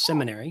would go to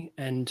seminary,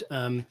 and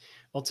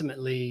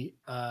ultimately,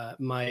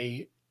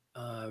 my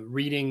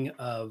reading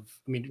of,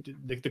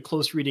 the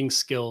close reading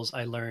skills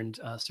I learned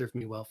served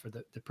me well for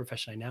the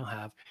profession I now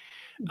have.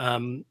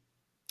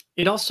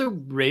 It also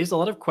raised a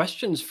lot of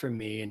questions for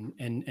me,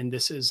 and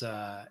this is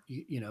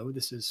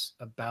this is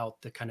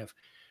about the kind of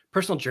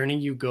personal journey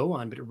you go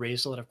on, but it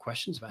raised a lot of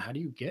questions about how do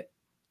you get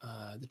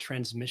the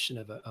transmission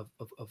of a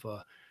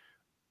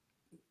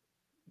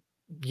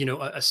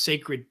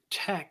sacred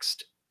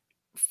text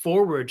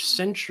forward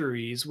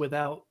centuries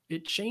without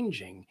it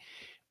changing,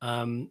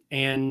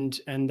 and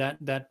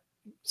that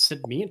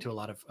sent me into a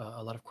lot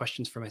of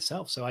questions for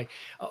myself. So I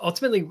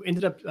ultimately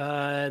ended up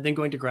then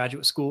going to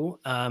graduate school.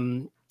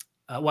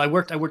 Well, I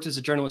worked as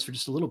a journalist for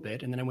just a little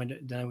bit, and then I went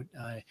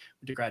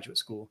to graduate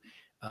school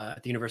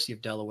at the University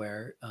of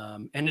Delaware,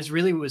 and it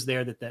really was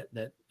there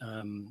that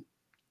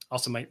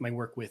also my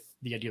work with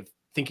the idea of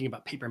thinking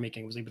about paper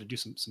making, was able to do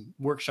some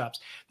workshops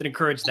that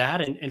encouraged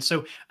that, and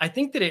so I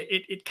think that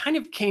it kind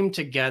of came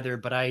together.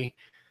 But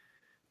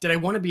did I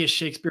want to be a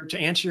Shakespeare? To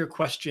answer your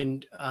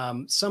question,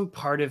 some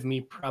part of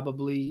me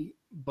probably,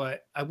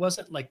 but I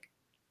wasn't like,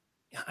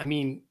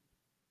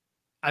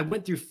 I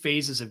went through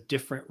phases of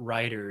different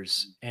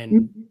writers,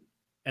 and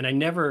I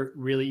never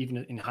really, even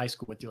in high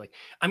school, went through like,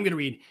 I'm going to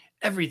read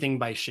everything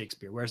by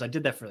Shakespeare. Whereas I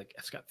did that for like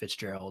Scott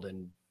Fitzgerald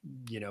and,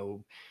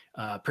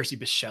 Percy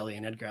Bysshe Shelley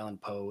and Edgar Allan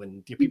Poe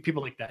and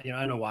people like that. I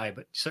don't know why,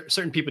 but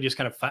certain people just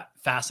kind of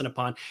fasten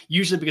upon,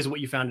 usually because of what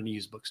you found in a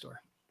used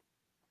bookstore.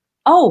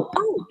 Oh,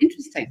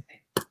 interesting.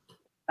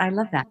 I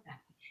love that.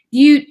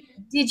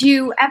 Did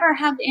you ever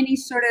have any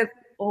sort of,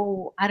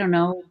 I don't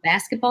know,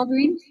 basketball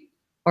dreams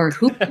or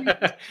hoop dreams?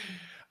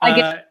 I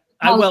guess.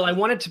 Well, I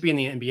wanted to be in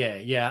the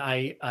NBA. Yeah,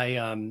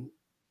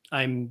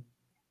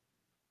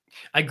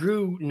 I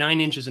grew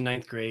 9 inches in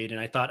ninth grade, and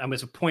I thought I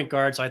was a point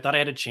guard, so I thought I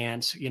had a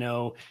chance. You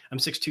know, I'm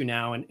 6'2"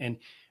 now, and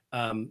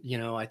you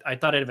know, I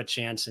thought I'd have a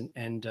chance,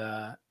 and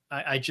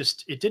I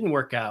just, it didn't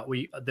work out.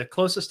 The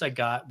closest I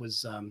got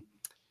was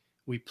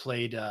we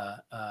played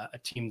a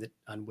team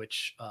on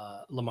which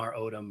Lamar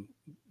Odom,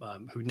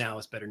 who now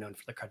is better known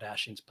for the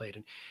Kardashians, played,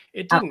 and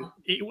it didn't.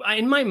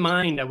 In my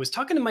mind, I was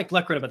talking to Mike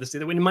Leckron about this the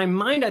other day. In my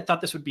mind, I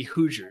thought this would be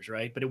Hoosiers,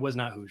 right? But it was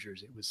not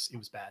Hoosiers. It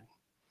was bad.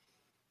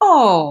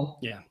 Oh,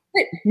 yeah.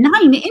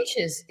 9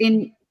 inches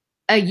in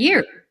a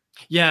year.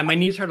 Yeah, my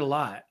knees hurt a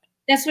lot.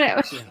 That's what I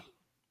was.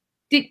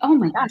 Yeah. Oh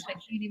my gosh, I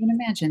can't even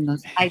imagine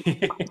those.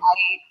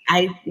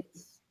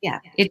 Yeah,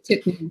 it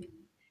took me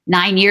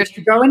 9 years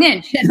to grow an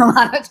inch, and a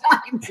lot of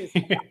times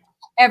it's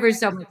ever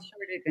so much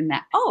shorter than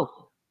that.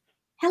 Oh,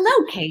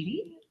 hello,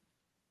 Katie.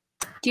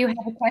 Do you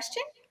have a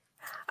question?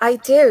 I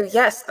do,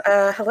 yes.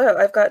 Hello,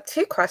 I've got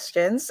 2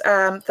 questions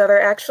that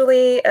are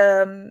actually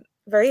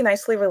very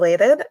nicely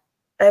related.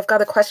 I've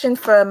got a question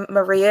from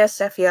Maria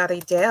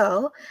Safiati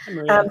Dale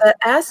that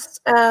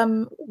asks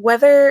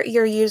whether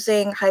you're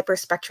using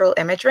hyperspectral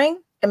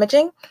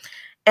imaging,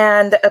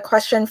 and a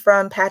question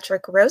from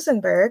Patrick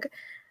Rosenberg,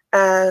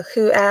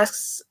 who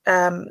asks,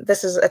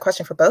 this is a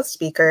question for both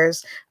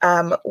speakers,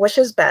 which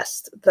is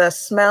best, the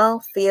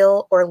smell,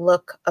 feel, or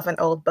look of an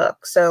old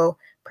book? So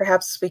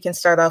perhaps we can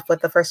start off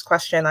with the first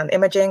question on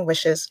imaging,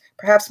 which is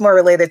perhaps more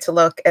related to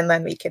look, and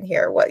then we can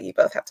hear what you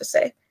both have to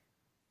say.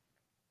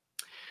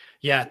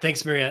 Yeah,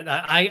 thanks, Maria.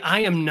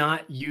 I am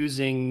not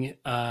using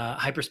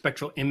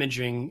hyperspectral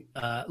imaging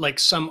like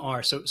some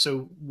are.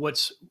 So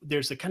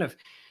there's a kind of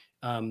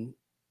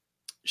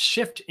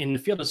shift in the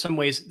field in some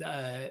ways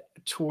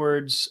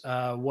towards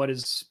what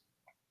is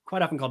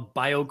quite often called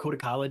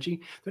biocodicology.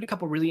 There were a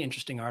couple of really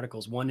interesting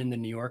articles, one in the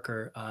New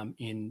Yorker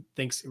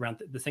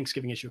around the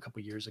Thanksgiving issue a couple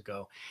of years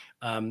ago.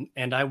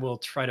 And I will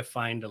try to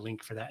find a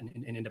link for that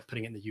and end up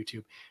putting it in the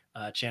YouTube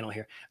channel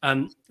here.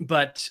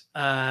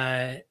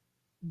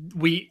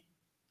 We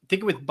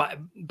think with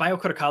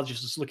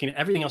biocodicologists is looking at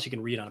everything else you can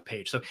read on a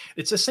page. So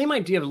it's the same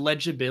idea of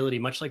legibility,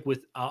 much like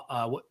with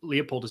what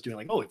Leopold is doing.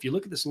 Like, oh, if you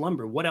look at this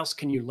lumber, what else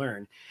can you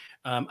learn?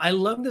 I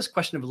love this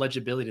question of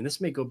legibility, and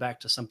this may go back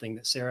to something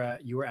that Sarah,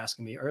 you were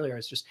asking me earlier.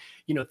 It's just,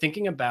 you know,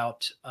 thinking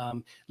about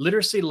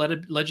literacy,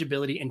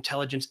 legibility,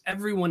 intelligence.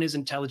 Everyone is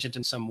intelligent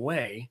in some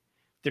way.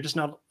 They're just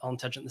not all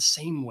intelligent in the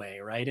same way,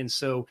 right? And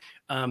so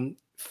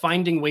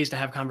finding ways to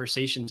have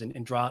conversations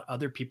and draw out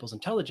other people's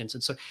intelligence.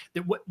 And so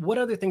what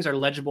other things are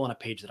legible on a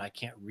page that I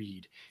can't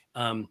read?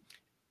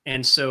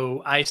 And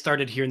so I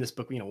started here in this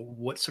book, you know,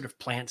 what sort of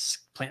plant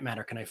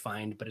matter can I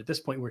find? But at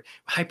this point, where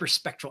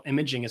hyperspectral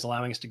imaging is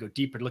allowing us to go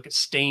deeper, to look at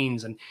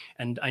stains.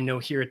 And I know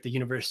here at the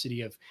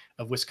University of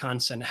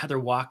Wisconsin, Heather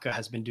Waka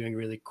has been doing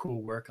really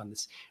cool work on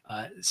this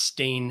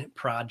stain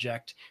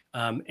project.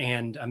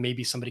 And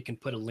maybe somebody can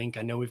put a link.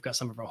 I know we've got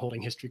some of our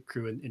holding history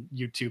crew in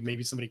YouTube.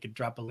 Maybe somebody could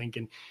drop a link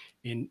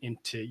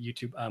into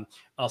YouTube.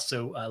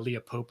 Also,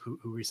 Leah Pope, who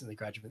recently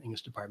graduated from the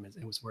English department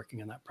and was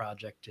working on that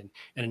project, and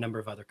a number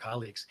of other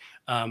colleagues.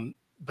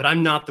 But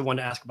I'm not the one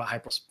to ask about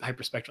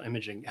hyperspectral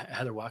imaging.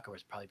 Heather Walker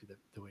would probably be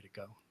the way to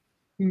go.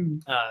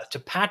 To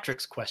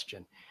Patrick's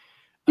question,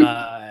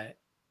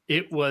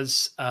 it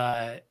was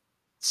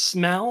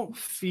smell,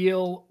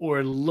 feel,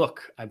 or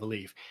look, I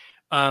believe.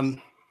 Well,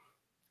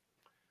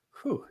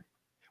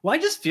 I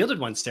just fielded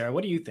one, Sarah.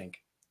 What do you think?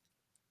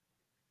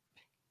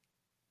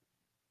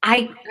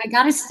 I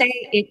gotta say,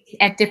 it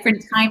at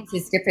different times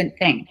it's different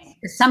things.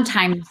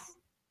 Sometimes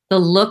the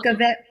look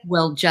of it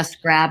will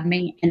just grab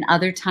me, and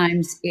other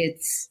times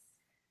it's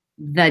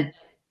that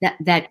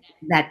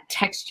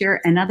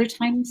texture, and other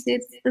times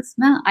it's the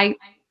smell. I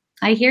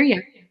hear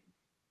you.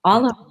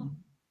 All of them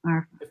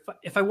are.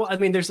 I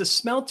mean, there's a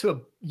smell to a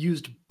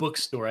used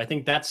bookstore. I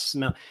think that's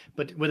smell.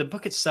 But with a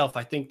book itself,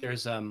 I think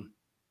there's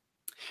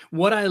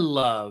what I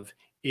love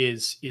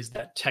is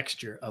that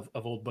texture of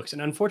old books.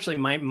 And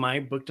unfortunately, my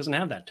book doesn't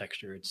have that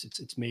texture.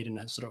 It's made in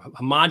a sort of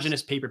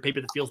homogeneous paper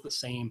that feels the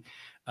same.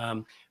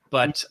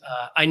 But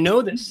I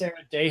know that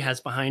Sarah Day has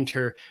behind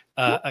her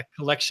a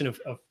collection of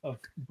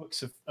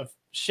books of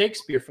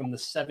Shakespeare from the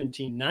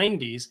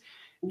 1790s.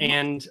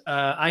 And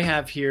I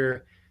have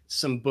here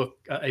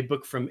a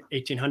book from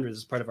 1800s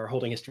as part of our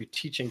holding history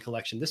teaching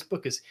collection. This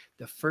book is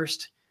the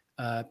first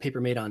paper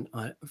made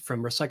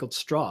from recycled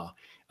straw,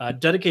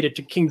 dedicated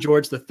to King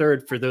George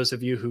III, for those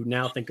of you who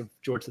now think of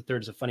George III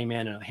as a funny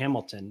man in a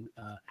Hamilton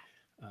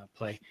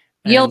play.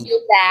 Yield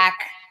you back.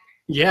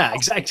 Yeah,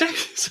 exactly.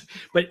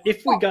 But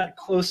if we got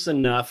close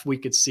enough, we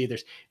could see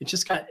there's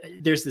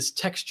this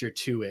texture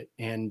to it.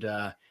 And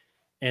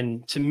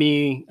to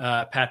me,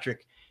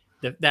 Patrick,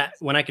 that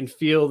when I can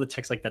feel the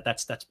text like that,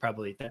 that's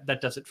probably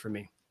that does it for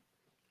me.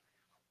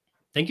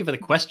 Thank you for the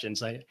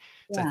questions.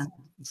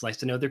 It's nice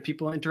to know there are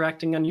people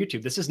interacting on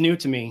YouTube. This is new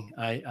to me.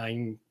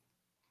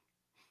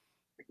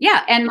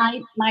 Yeah, and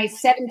my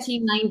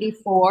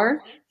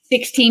 1794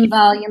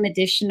 16-volume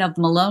edition of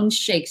Malone's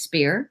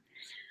Shakespeare.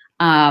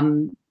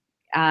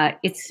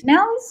 It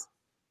smells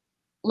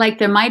like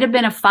there might have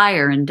been a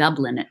fire in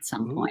Dublin at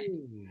some point.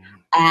 Ooh.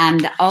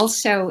 And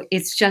also,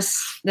 it's just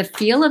the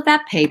feel of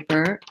that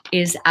paper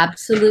is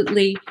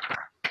absolutely,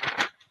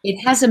 it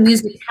has a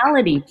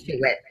musicality to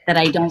it that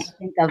I don't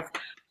think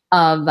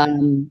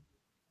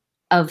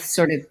of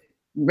sort of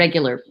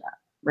regular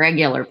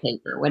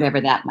paper, whatever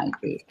that might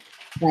be.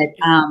 But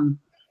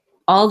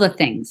all the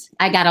things,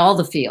 I got all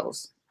the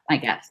feels, I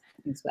guess.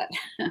 Is what.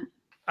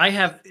 I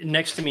have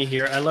next to me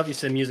here, I love you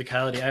said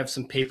musicality. I have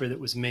some paper that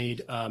was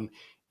made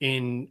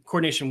in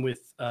coordination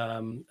with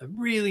a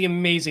really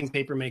amazing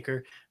paper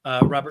maker,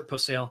 Robert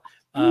Posale,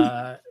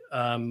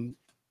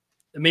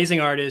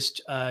 amazing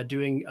artist,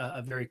 doing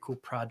a very cool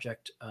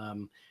project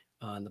on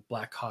the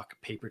Black Hawk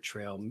paper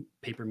trail,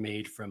 paper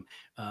made from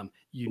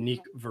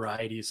unique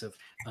varieties of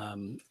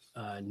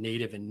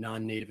native and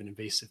non-native and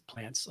invasive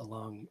plants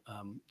along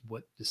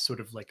what is sort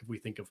of like, if we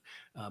think of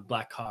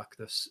Black Hawk,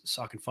 the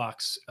Sauk and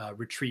Fox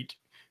retreat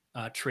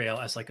trail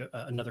as like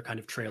another kind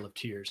of trail of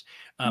tears.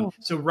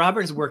 So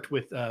Robert has worked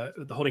with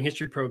the Holding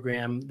History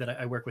program that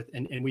I work with,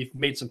 and we've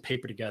made some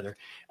paper together.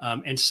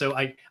 And so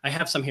I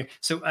have some here.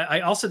 So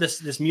I also,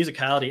 this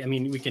musicality, I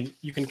mean,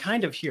 you can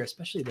kind of hear,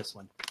 especially this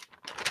one,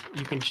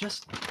 you can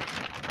just,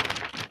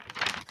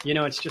 you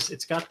know,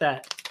 it's got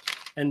that.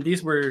 And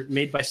these were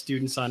made by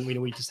students on, you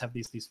know, we just have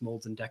these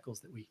molds and decals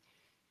that we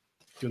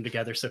do them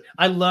together. So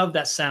I love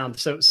that sound.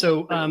 So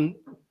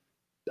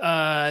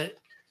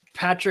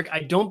Patrick,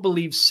 I don't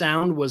believe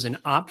sound was an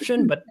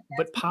option, but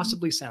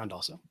possibly sound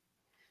also.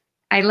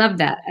 I love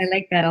that. I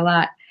like that a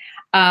lot.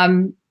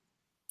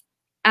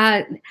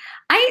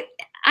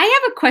 I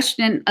have a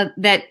question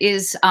that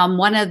is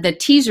one of the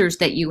teasers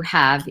that you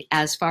have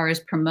as far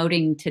as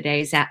promoting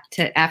today's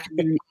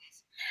afternoon.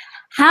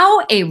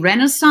 How a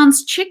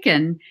Renaissance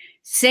chicken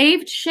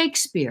saved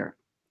Shakespeare.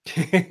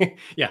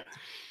 Yeah.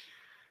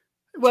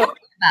 Well, tell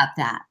me about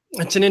that.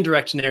 It's an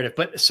indirect narrative,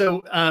 but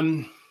so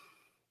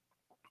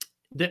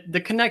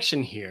the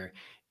connection here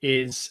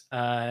is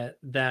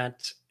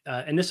that,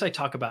 and this I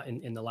talk about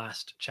in the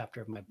last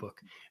chapter of my book,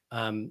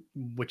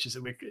 which is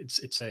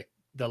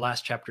the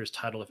last chapter is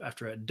titled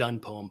after a Donne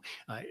poem.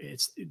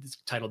 It's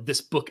titled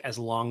 "This Book as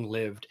Long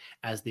Lived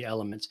as the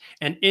Elements."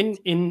 And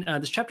in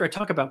this chapter, I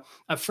talk about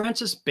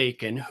Francis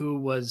Bacon, who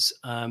was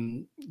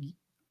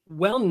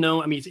well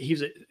known. I mean, he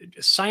was a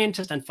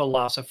scientist and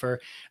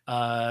philosopher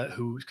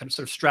who kind of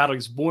sort of straddled. He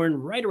was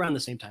born right around the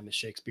same time as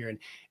Shakespeare,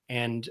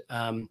 and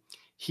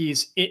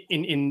he's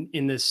in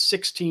the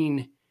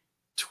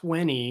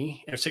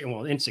 1620, in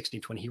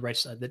 1620, he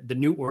writes the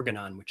New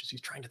Organon, which is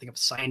he's trying to think of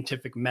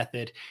scientific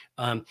method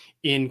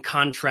in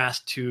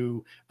contrast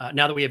to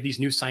now that we have these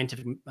new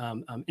scientific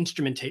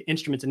instruments and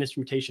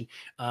instrumentation,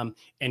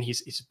 and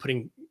he's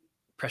putting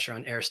pressure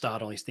on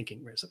Aristotle. He's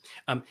thinking,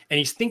 and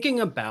he's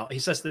thinking about. He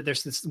says that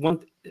there's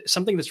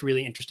something that's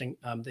really interesting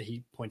that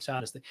he points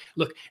out is that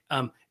look.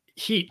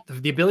 Heat,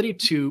 the ability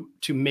to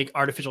make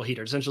artificial heat,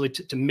 or essentially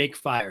to make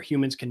fire.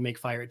 Humans can make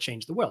fire. It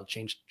changed the world,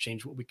 change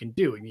what we can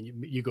do. I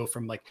mean, you go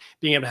from like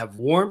being able to have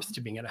warmth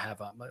to being able to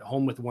have a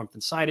home with warmth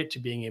inside it, to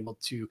being able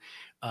to,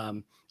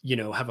 you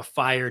know, have a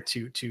fire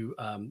to do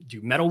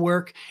metal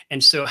work.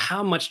 And so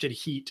how much did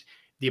heat,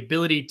 the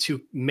ability to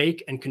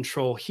make and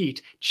control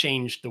heat,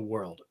 change the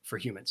world for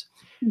humans?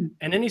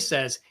 And then he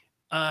says,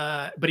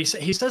 but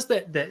he says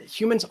that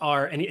humans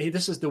are, and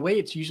this is the way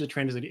it's usually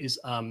translated is,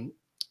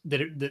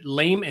 that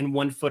lame in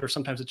one foot, or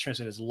sometimes it's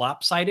translated as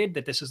lopsided,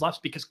 that this is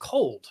lopsided because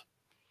cold.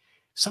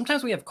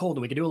 Sometimes we have cold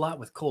and we can do a lot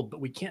with cold, but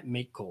we can't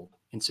make cold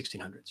in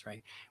 1600s,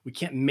 right? We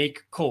can't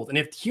make cold. And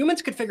if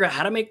humans could figure out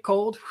how to make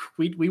cold,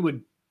 we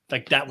would,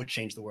 like, that would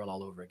change the world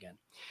all over again.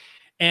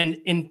 And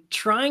in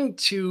trying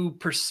to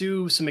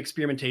pursue some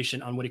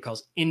experimentation on what he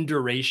calls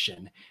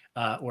induration,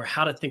 or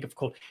how to think of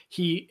cold,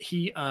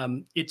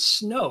 it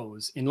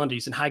snows in London.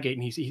 He's in Highgate,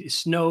 and he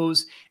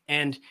snows,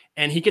 and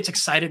he gets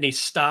excited, and he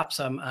stops,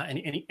 and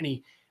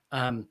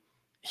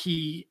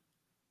he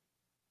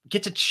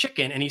gets a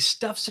chicken, and he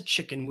stuffs a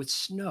chicken with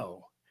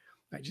snow,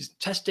 right? Just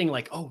testing,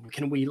 like, oh,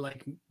 can we,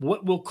 like,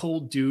 what will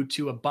cold do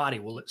to a body?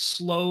 Will it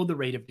slow the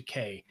rate of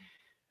decay?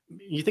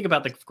 You think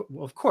about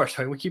well, of course,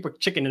 right? We keep a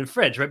chicken in the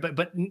fridge, right?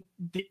 But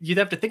you'd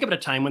have to think about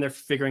a time when they're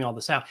figuring all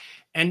this out,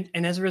 and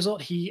as a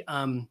result, he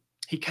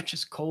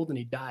catches cold and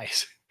he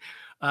dies.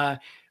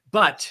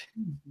 But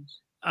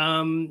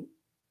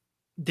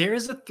there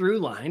is a through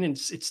line, and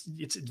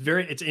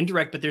it's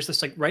indirect, but there's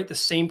this, like, right, the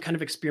same kind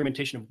of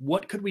experimentation of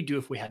what could we do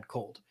if we had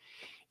cold.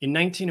 In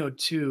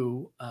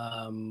 1902,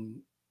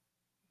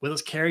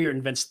 Willis Carrier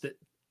invents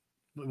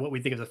what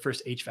we think of the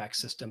first HVAC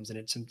systems, and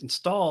it's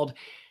installed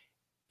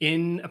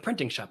in a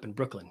printing shop in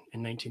Brooklyn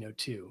in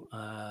 1902.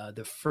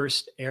 The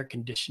first air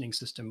conditioning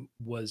system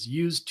was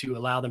used to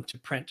allow them to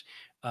print.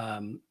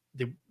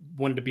 They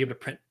wanted to be able to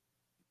print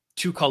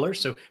two colors,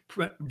 so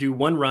do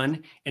one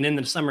run. And in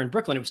the summer in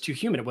Brooklyn, it was too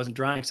humid; it wasn't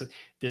drying. So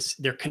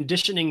they're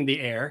conditioning the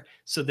air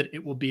so that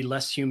it will be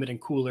less humid and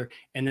cooler,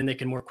 and then they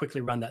can more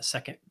quickly run that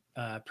second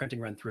printing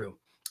run through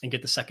and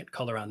get the second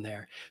color on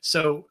there.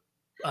 So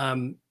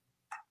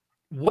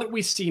what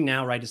we see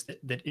now, right, is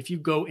that if you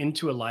go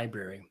into a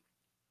library,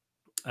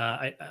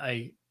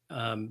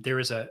 there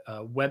is a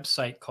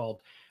website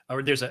called,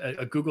 or there's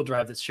a Google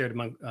Drive that's shared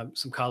among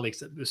some colleagues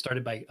that was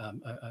started by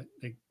a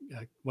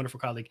wonderful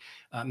colleague,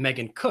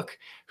 Megan Cook,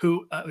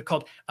 who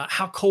called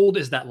How Cold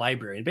Is That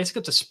Library? And basically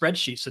it's a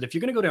spreadsheet. So that if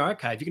you're going to go to an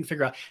archive, you can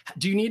figure out,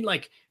 do you need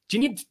like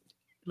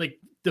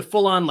the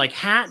full on like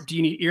hat? Do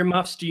you need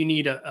earmuffs? Do you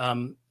need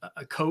a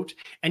coat?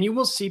 And you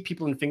will see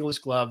people in fingerless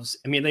gloves.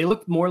 I mean, they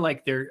look more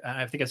like they're,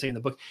 I think I say in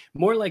the book,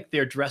 more like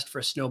they're dressed for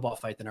a snowball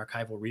fight than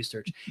archival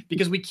research,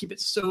 because we keep it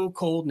so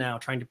cold now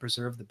trying to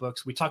preserve the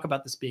books. We talk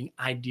about this being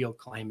ideal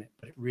climate,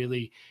 but it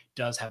really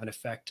does have an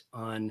effect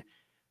on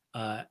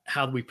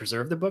how we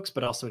preserve the books,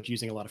 but also it's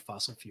using a lot of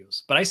fossil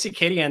fuels. But I see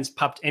Katie Ann's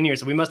popped in here,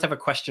 so we must have a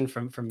question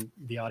from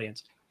the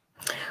audience.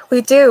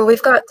 We do.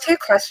 We've got two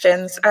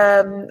questions.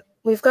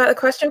 We've got a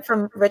question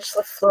from Rich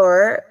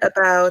LaFleur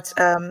about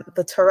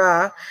the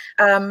Torah,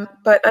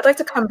 but I'd like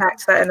to come back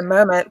to that in a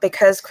moment,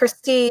 because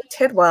Christy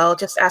Tidwell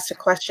just asked a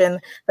question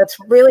that's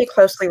really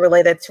closely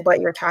related to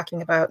what you're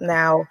talking about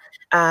now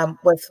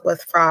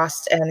with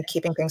frost and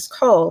keeping things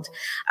cold.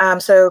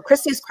 So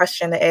Christy's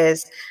question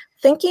is,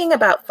 thinking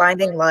about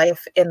finding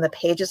life in the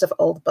pages of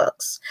old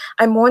books,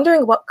 I'm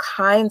wondering what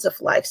kinds of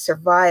life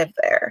survive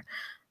there.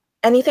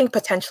 Anything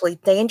potentially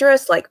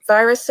dangerous, like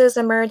viruses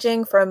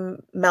emerging from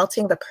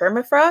melting the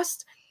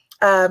permafrost?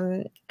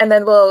 And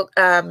then we'll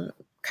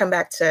come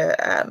back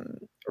to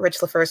Rich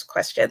LaFleur's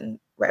question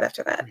right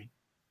after that.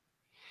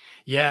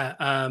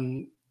 Yeah,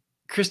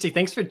 Christy,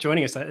 thanks for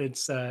joining us.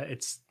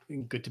 It's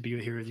good to be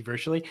here with you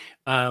virtually.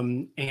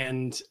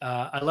 And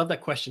I love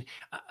that question.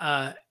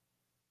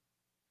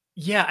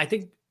 Yeah, I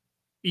think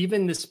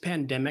even this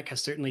pandemic has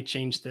certainly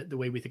changed the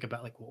way we think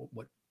about, like, well,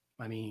 what,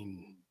 I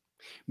mean,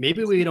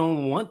 maybe we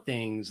don't want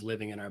things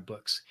living in our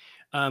books.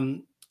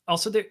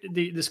 Also,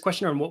 this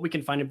question on what we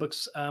can find in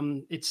books,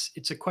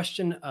 it's a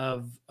question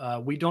of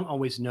we don't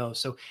always know.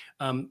 So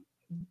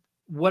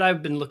what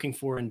I've been looking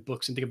for in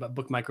books and thinking about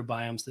book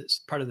microbiomes, that's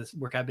part of the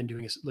work I've been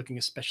doing, is looking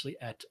especially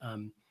at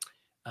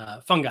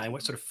fungi and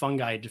what sort of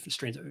fungi, different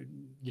strains,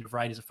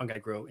 varieties of fungi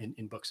grow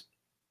in books.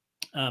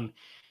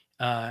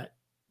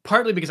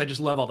 Partly because I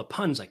just love all the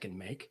puns I can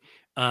make,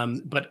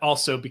 but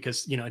also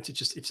because,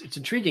 it's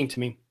intriguing to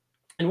me.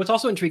 And what's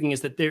also intriguing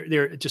is that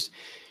they're just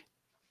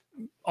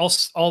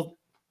all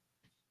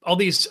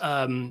these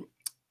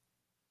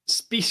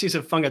species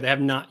of fungi that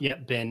have not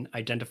yet been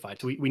identified.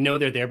 So we know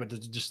they're there, but they're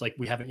just like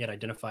we haven't yet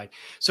identified.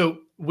 So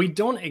we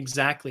don't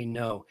exactly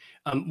know.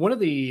 One of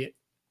the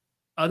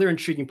other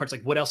intriguing parts,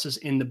 like what else is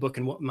in the book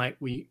and what might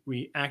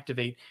we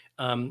activate,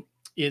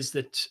 is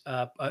that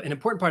an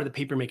important part of the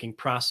paper making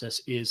process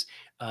is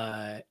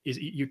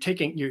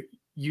you're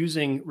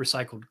using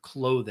recycled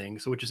clothing.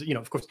 So which is,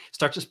 of course,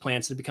 starts as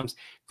plants and it becomes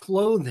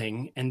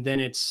clothing. And then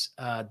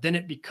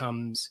it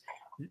becomes,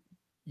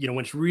 when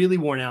it's really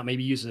worn out,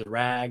 maybe use it as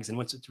rags. And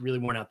once it's really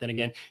worn out, then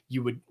again,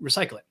 you would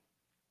recycle it.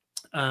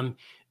 And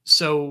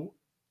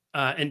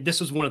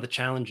this was one of the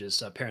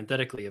challenges,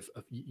 parenthetically, of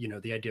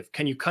the idea of,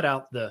 can you cut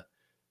out the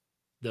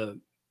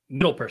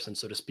middle person,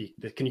 so to speak?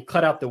 Can you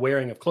cut out the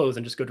wearing of clothes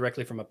and just go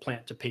directly from a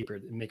plant to paper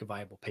and make a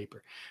viable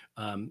paper,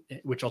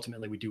 which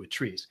ultimately we do with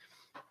trees.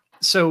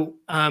 So,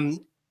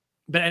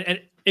 but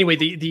anyway,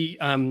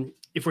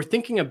 if we're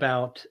thinking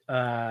about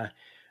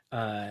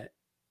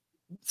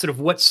sort of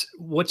what's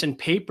in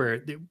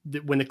paper,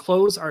 when the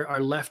clothes are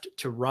left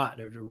to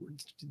rot, or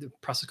the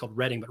process called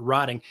retting, but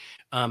rotting,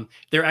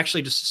 they're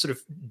actually just sort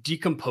of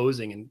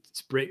decomposing and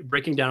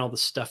breaking down all the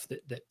stuff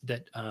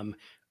that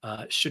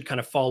should kind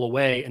of fall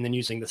away, and then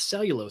using the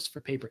cellulose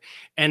for paper.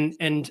 And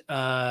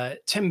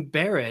Tim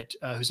Barrett,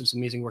 who's done some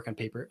amazing work on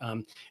paper,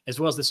 as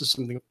well as this is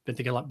something I've been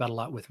thinking about a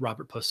lot with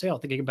Robert Posale,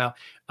 thinking about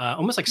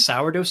almost like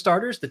sourdough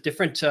starters, the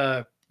different,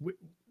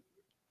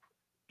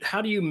 how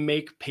do you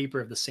make paper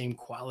of the same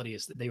quality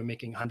as that they were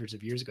making hundreds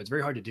of years ago? It's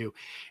very hard to do.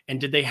 And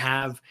did they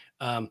have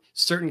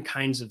certain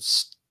kinds of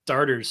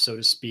starters, so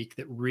to speak,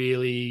 that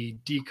really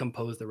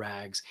decompose the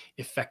rags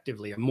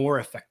effectively, or more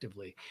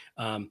effectively?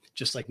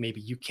 Just like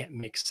maybe you can't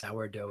make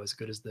sourdough as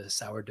good as the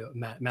sourdough,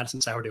 Madison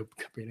sourdough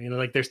company.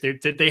 Like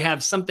they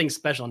have something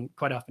special, and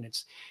quite often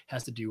it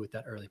has to do with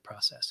that early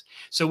process.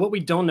 So what we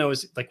don't know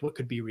is like what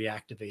could be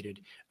reactivated.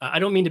 I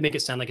don't mean to make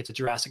it sound like it's a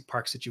Jurassic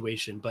Park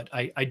situation, but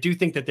I do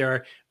think that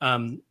there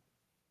are,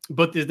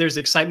 but there's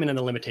excitement and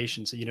the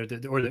limitations,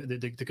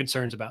 the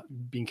concerns about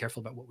being careful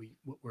about what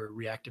we're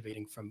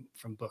reactivating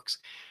from books.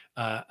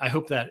 I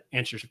hope that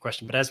answers your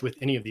question. But as with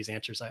any of these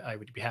answers, I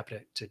would be happy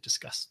to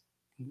discuss,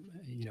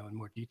 in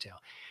more detail.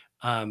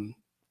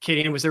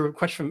 Katie Ann, was there a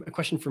question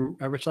from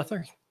Rich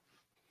LaFleur?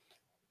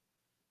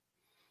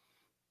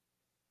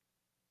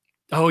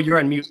 Oh, you're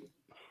on mute.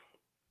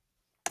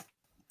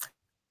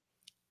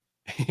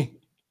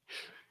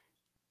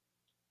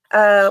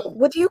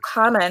 Would you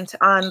comment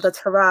on the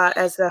Torah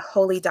as a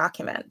holy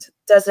document?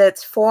 Does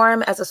its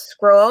form as a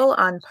scroll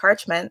on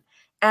parchment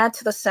add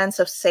to the sense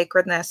of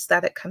sacredness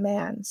that it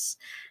commands?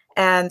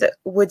 And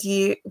would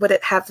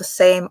it have the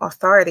same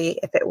authority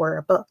if it were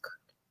a book?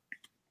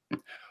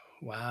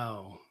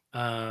 Wow.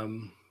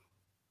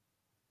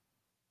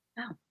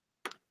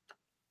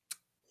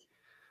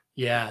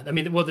 Yeah, I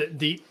mean, well,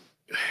 the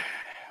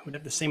would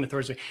have the same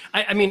authority.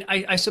 I mean,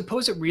 I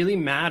suppose it really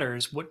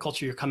matters what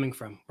culture you're coming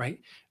from, right?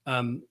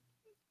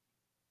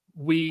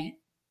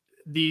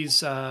 These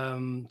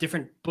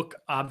different book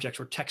objects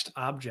or text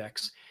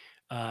objects.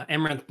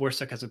 Amaranth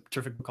Borsak has a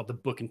terrific book called The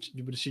Book, and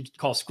what she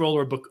calls scroll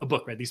or a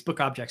book, right? These book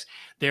objects,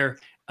 they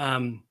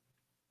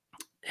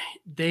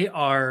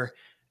are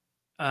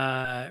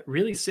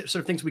really sort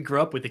of things we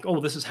grow up with. Think,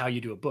 oh, this is how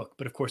you do a book.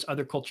 But of course,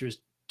 other cultures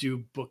do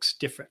books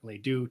differently,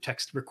 do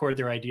text, record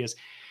their ideas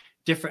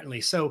differently.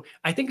 So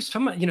I think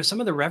some of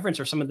the reverence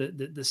or some of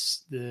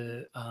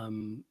the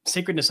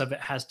sacredness of it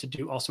has to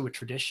do also with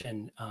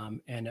tradition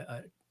and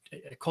a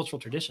cultural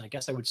tradition, I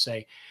guess I would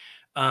say.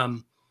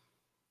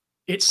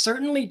 It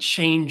certainly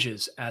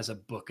changes as a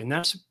book, and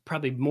that's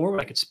probably more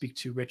what I could speak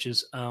to, Rich,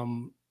 is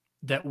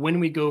that when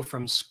we go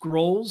from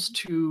scrolls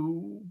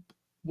to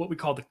what we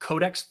call the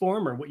codex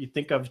form, or what you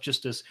think of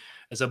just as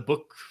a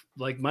book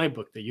like my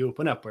book that you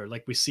open up, or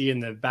like we see in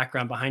the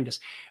background behind us,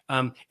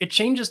 it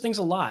changes things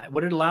a lot.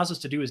 What it allows us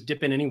to do is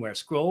dip in anywhere.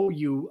 Scroll,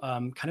 you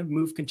kind of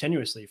move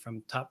continuously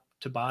from top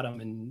to bottom,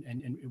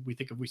 and we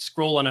think if we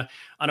scroll on a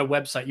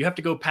website, you have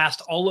to go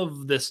past all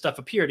of this stuff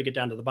up here to get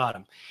down to the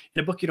bottom.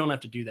 In a book, you don't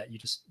have to do that. You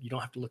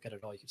don't have to look at it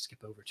at all. You can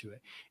skip over to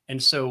it.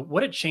 And so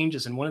what it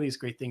changes, and one of these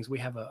great things, we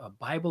have a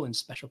Bible in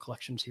special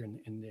collections here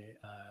in the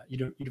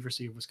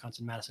University of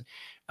Wisconsin-Madison.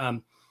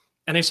 And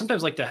I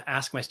sometimes like to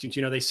ask my students,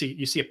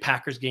 you see a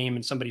Packers game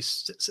and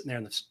somebody's sitting there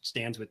in the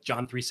stands with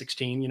John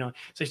 3:16,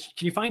 say,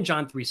 can you find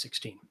John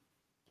 3:16?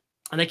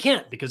 And they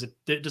can't, because it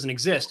doesn't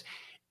exist.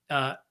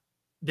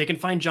 They can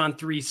find John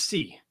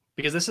 3:C,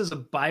 because this is a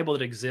Bible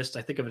that exists.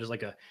 I think of it as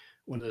like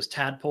one of those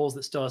tadpoles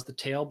that still has the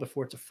tail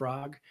before it's a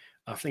frog.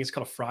 I think it's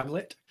called a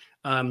froglet.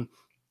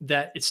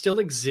 That it still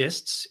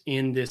exists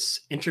in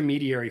this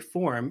intermediary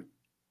form.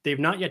 They've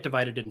not yet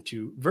divided it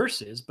into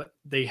verses, but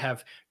they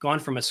have gone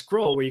from a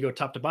scroll where you go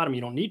top to bottom,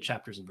 you don't need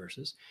chapters and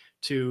verses,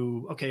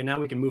 to, okay,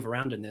 now we can move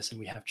around in this and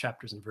we have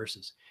chapters and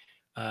verses.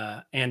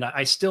 And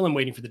I still am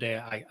waiting for the day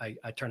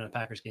I turn on a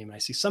Packers game and I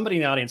see somebody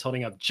in the audience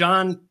holding up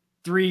John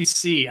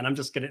 3:C, and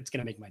it's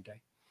gonna make my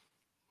day.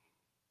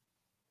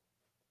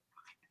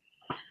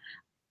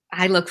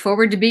 I look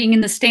forward to being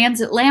in the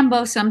stands at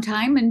Lambeau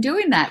sometime and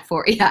doing that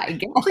for you, I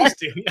guess. Please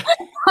do.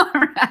 All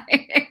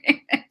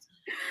right.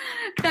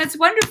 That's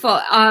wonderful.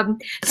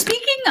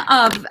 Speaking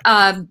of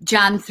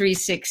John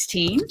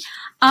 3:16,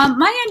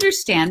 my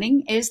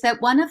understanding is that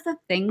one of the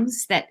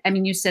things that,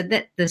 you said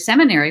that the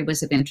seminary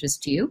was of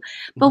interest to you,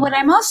 but what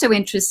I'm also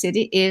interested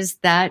in is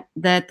that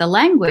the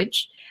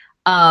language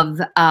of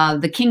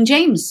the King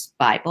James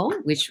Bible,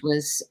 which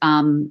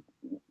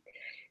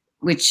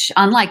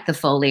unlike the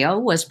folio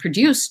was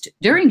produced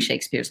during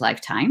Shakespeare's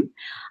lifetime,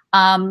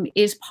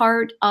 is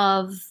part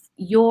of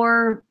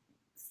your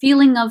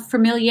feeling of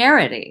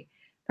familiarity,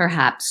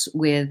 perhaps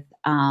with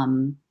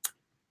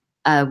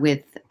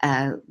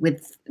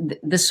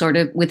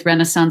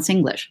Renaissance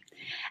English.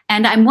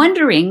 And I'm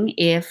wondering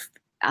if,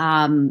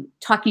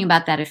 talking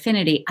about that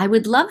affinity, I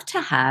would love to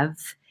have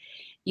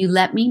you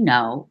let me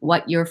know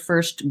what your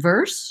first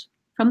verse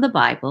from the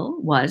Bible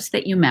was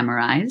that you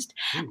memorized,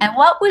 and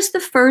what was the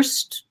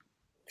first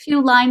few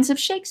lines of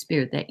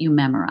Shakespeare that you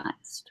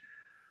memorized.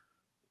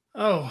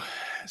 Oh,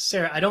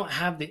 Sarah, I don't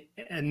have the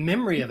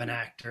memory of an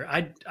actor.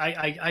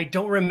 I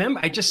don't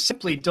remember. I just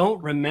simply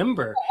don't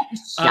remember.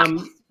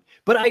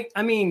 But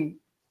I mean,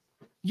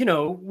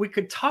 we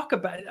could talk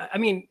about,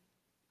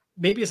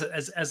 maybe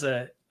as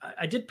a,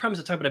 I did promise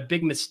to talk about a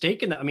big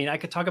mistake in that. I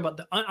could talk about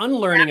the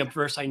unlearning a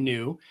verse I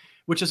knew,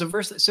 which is a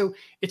verse so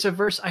it's a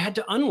verse I had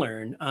to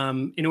unlearn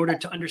in order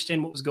to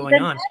understand what was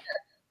going on.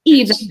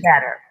 Even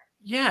better.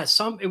 Yeah,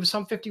 it was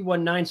Psalm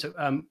 51:9.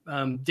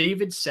 So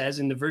David says,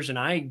 in the version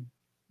I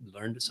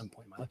learned at some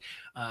point in my life,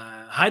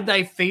 hide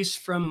thy face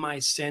from my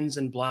sins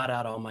and blot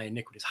out all my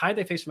iniquities. Hide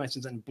thy face from my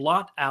sins and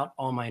blot out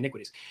all my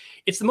iniquities.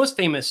 It's the most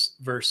famous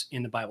verse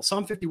in the Bible.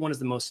 Psalm 51 is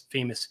the most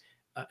famous.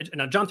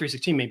 Now John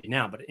 3:16 maybe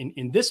now, but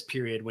in this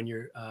period, when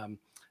you're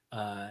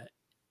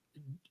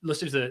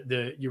listening to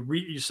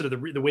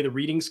the way the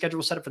reading schedule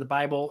was set up for the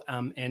Bible,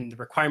 and the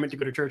requirement to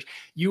go to church,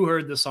 you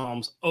heard the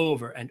Psalms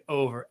over and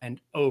over and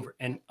over.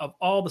 And of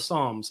all the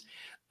Psalms,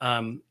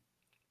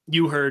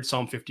 you heard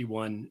Psalm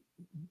 51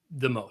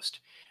 the most.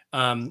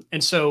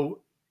 And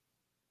so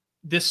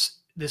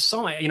this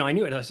song, I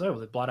knew it. I said,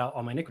 oh, blot out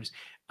all my iniquities.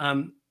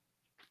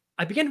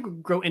 I began to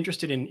grow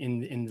interested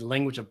in the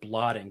language of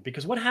blotting,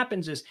 because what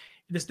happens is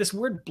this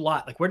word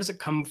blot, like, where does it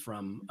come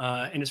from?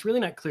 And it's really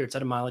not clear. Its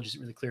etymology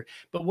isn't really clear.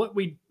 But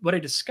what I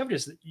discovered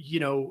is that,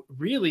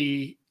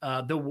 really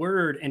the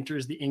word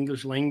enters the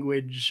English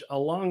language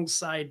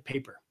alongside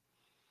paper.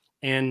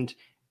 And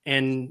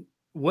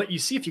what you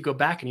see if you go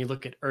back and you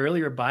look at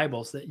earlier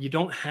Bibles, that you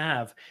don't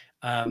have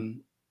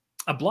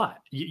a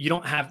blot. You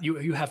don't have,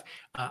 you have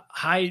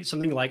hide,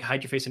 something like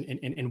hide your face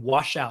and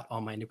wash out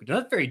all my iniquities.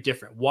 That's very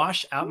different.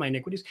 Wash out my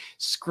iniquities,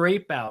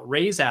 scrape out,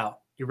 raise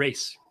out,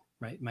 erase,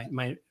 right?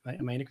 My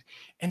iniquities.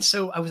 And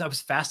so I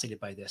was fascinated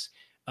by this,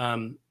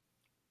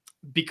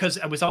 because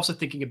I was also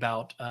thinking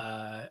about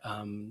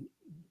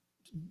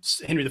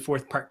Henry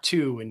IV Part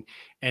 2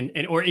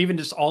 and or even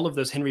just all of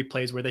those Henry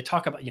plays where they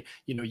talk about, you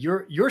know,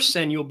 your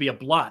sin, you'll be a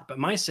blot, but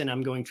my sin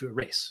I'm going to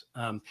erase.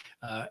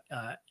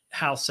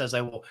 Hal says,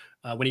 I will,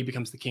 when he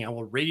becomes the king, I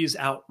will raise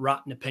out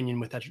rotten opinion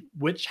with that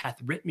which hath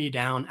writ me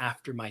down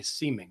after my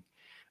seeming.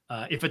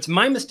 If it's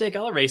my mistake,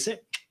 I'll erase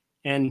it,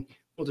 and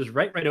we'll just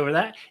write right over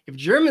that. If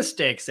it's your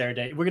mistake, Sarah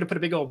Day, we're going to put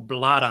a big old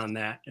blot on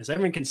that, as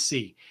everyone can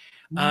see.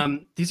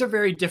 These are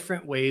very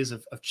different ways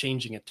of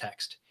changing a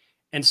text.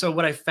 And so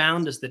what I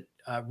found is that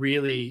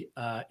really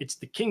it's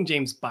the King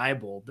James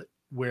Bible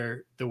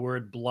where the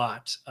word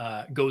blot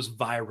goes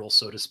viral,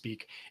 so to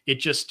speak.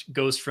 It just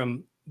goes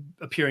from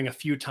appearing a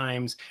few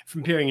times,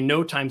 from appearing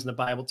no times in the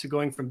Bible, to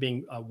going from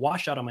being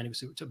washed out on my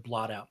iniquity to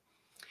blot out.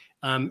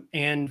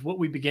 And what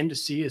we begin to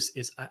see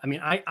is I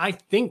mean, I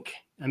think,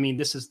 I mean,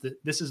 this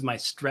is my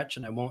stretch,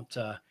 and I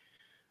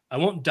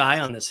won't die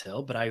on this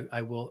hill, but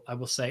I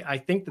will say, I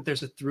think that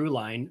there's a through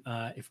line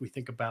if we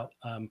think about,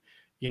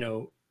 you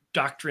know,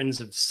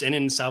 doctrines of sin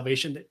and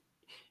salvation, that,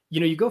 you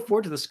know, you go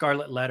forward to the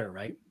Scarlet Letter,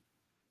 right?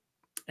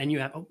 And you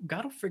have, oh,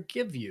 God will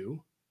forgive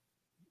you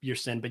your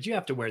sin, but you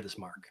have to wear this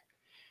mark.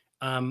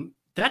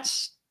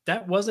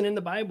 That wasn't in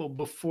the Bible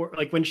before.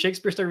 Like when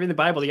Shakespeare started reading the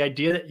Bible, the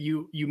idea that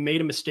you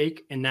made a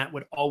mistake and that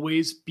would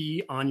always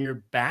be on your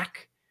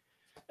back,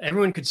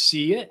 everyone could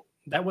see it,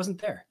 that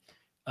wasn't there.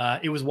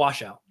 It was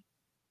washout.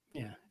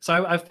 Yeah.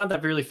 So I found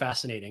that really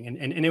fascinating.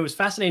 And it was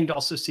fascinating to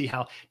also see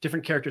how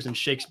different characters in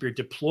Shakespeare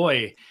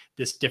deploy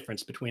this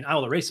difference between, I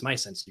will erase my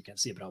sense, you can't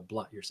see it, but I'll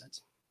blot your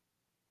sense.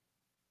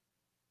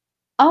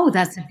 Oh,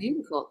 that's a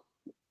beautiful,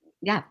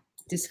 yeah,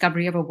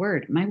 discovery of a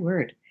word, my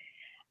word.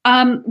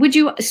 Would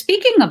you,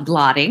 speaking of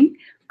blotting,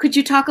 could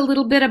you talk a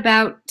little bit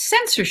about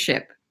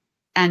censorship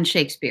and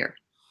Shakespeare?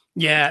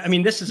 Yeah, I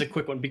mean, this is a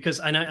quick one because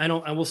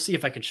I will see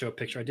if I can show a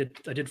picture. I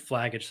did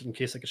flag it just in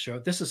case I could show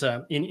it. This is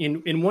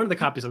in one of the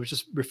copies. I was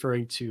just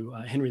referring to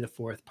Henry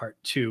IV Part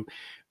 2,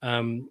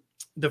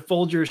 the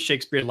Folger's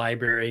Shakespeare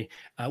Library,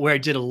 where I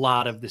did a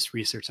lot of this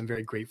research. I'm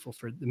very grateful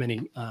for the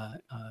many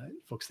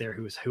folks there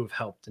who have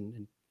helped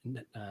and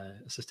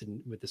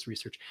assisted with this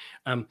research.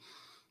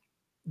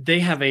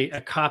 They have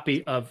a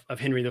copy of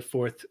Henry IV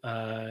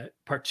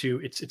Part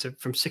 2. It's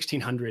from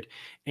 1600.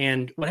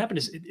 And what happened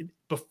is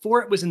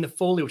before it was in the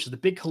Folio, which is the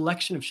big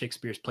collection of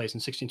Shakespeare's plays in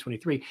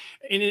 1623,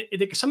 and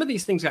some of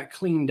these things got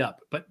cleaned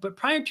up. But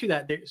prior to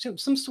that,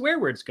 some swear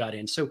words got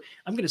in. So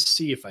I'm going to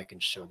see if I can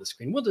show the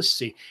screen. We'll just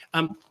see.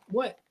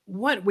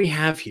 What we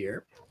have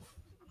here,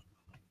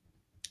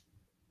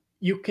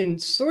 you can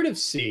sort of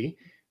see.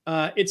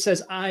 It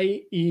says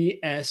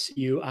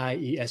I-E-S-U,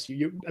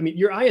 I-E-S-U. I mean,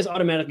 your eye is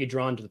automatically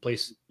drawn to the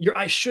place. Your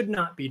eye should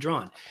not be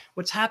drawn.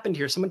 What's happened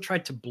here, someone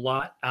tried to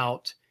blot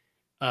out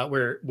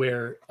where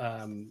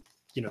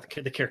you know,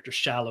 the character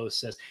Shallow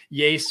says,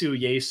 Yesu,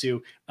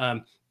 Yesu.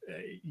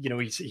 You know,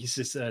 he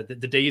says, the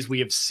days we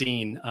have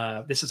seen.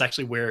 This is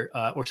actually where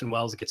Orson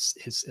Welles gets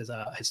his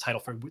title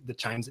for The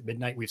Chimes at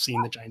Midnight. We've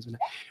seen the chimes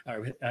at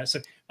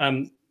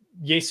midnight.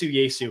 Yesu,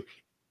 Yesu.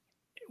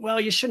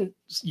 Well, you shouldn't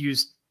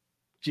use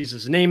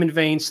Jesus' name in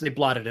vain, so they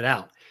blotted it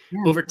out.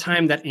 Yeah. Over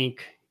time, that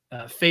ink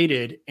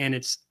faded,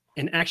 and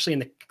actually in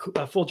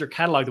the Folger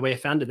catalog, the way I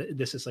found it,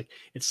 this is like,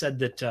 it said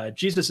that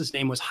Jesus'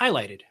 name was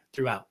highlighted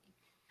throughout.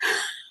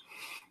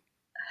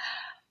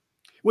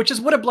 Which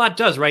is what a blot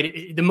does,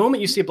 right? The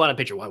moment you see a blotted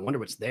picture, well, I wonder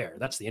what's there.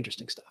 That's the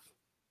interesting stuff.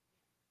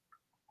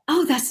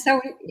 Oh, that's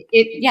so,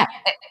 yeah.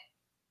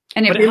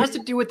 But it has to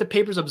do with the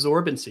paper's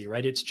absorbency,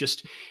 right?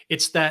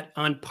 It's that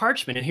on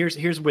parchment, and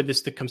here's where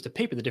this comes to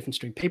paper, the difference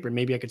between paper. And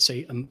maybe I could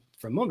say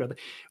for a moment,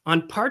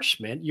 on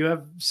parchment, you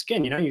have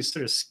skin. You know, you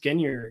sort of skin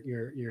your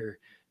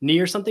knee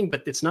or something,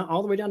 but it's not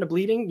all the way down to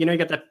bleeding. You know, you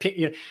got that.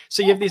 You know,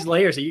 so you have these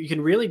layers that you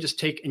can really just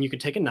take, and you can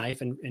take a knife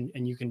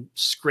and you can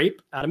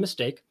scrape out a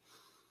mistake,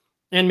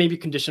 and maybe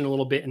condition a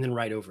little bit, and then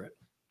write over it.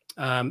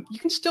 You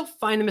can still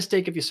find the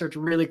mistake if you search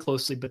really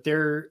closely, but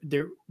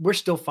we're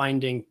still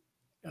finding.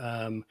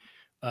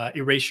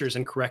 Erasures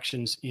and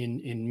corrections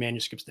in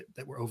manuscripts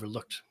that were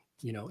overlooked,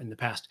 you know, in the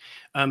past.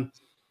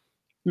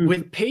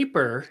 With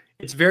paper,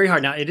 it's very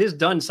hard. Now, it is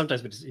done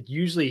sometimes, but it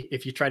usually,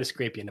 if you try to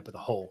scrape, you end up with a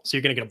hole. So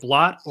you're going to get a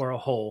blot or a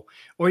hole,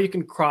 or you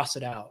can cross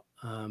it out.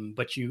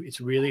 But it's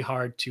really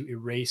hard to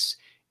erase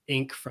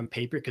ink from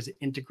paper because it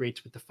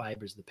integrates with the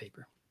fibers of the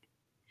paper.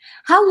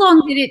 How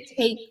long did it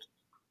take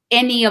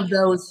any of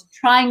those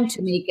trying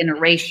to make an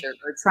erasure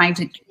or trying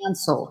to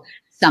cancel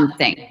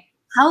something?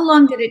 How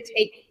long did it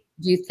take,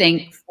 do you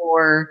think,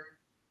 for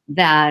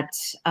that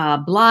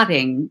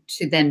blotting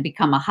to then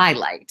become a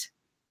highlight?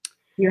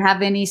 Do you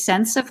have any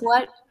sense of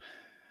what?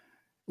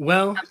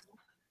 Well,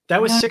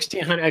 That was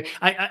 1600.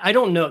 I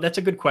don't know. That's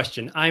a good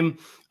question. It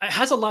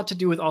has a lot to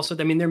do with also,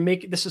 I mean,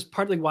 this is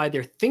partly why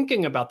they're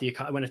thinking about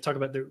when I talk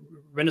about the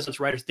Renaissance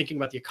writers thinking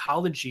about the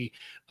ecology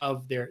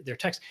of their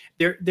text,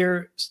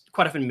 they're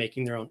quite often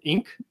making their own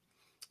ink.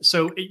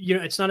 So,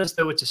 it's not as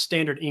though it's a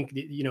standard ink.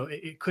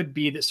 It could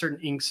be that certain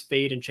inks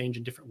fade and change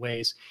in different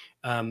ways.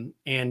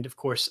 And of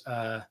course,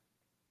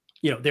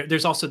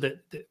 there's also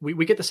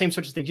we get the same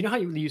sorts of things. You know how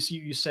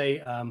you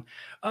say,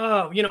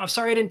 oh, I'm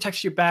sorry I didn't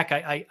text you back.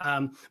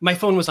 My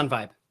phone was on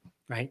vibe,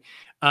 right?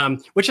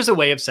 Which is a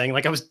way of saying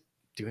like I was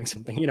doing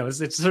something.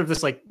 It's sort of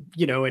this like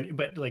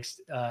but like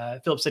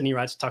Philip Sidney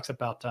Rice talks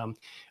about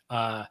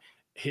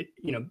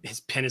his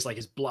pen is like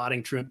his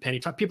blotting truant pen.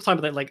 People talk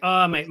about that like,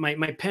 oh,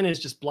 my pen is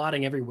just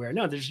blotting everywhere.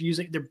 No,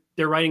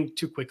 they're writing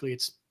too quickly.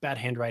 It's bad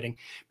handwriting,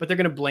 but they're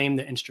going to blame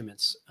the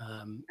instruments,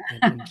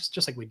 and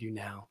just like we do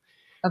now.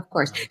 Of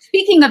course.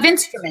 Speaking of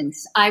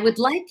instruments, I would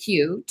like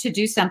you to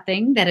do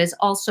something that is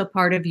also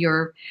part of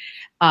your,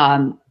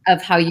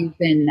 of how you've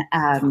been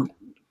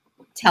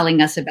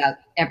telling us about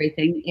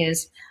everything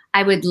is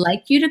I would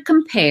like you to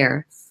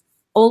compare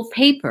old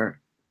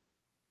paper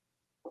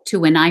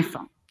to an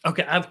iPhone.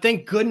 Okay.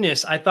 Thank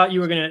goodness. I thought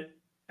you were going to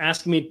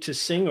ask me to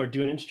sing or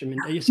do an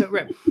instrument. So,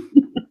 right.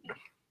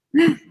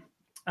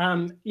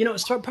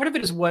 So part of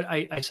it is what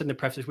I said in the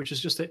preface, which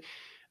is just that,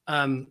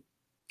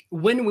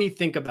 when we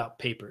think about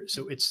paper,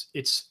 so it's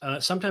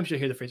sometimes you'll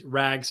hear the phrase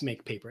 "rags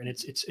make paper," and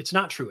it's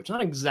not true. It's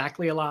not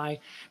exactly a lie,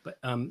 but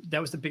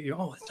that was the big.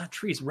 Oh, it's not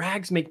trees.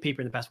 Rags make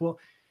paper in the past. Well,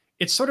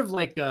 it's sort of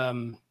like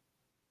you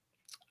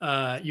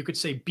could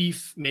say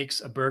beef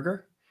makes a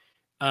burger.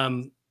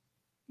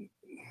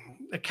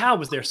 A cow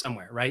was there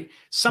somewhere, right?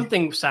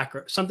 Something was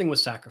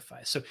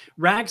sacrificed. So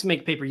rags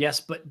make paper, yes,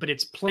 but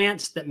it's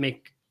plants that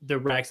make the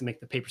rags that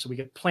make the paper. So we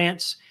get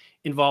plants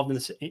involved in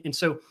this, and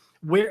so.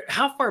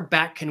 How far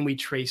back can we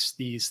trace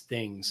these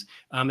things?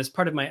 As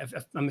part of I'm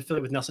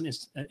affiliated with Nelson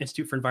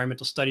Institute for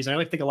Environmental Studies, and I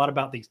like to think a lot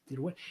about these.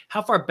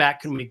 How far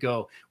back can we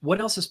go?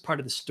 What else is part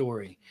of the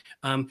story?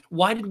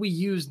 Why did we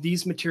use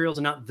these materials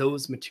and not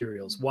those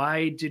materials?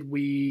 Why did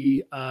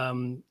we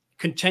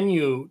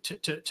continue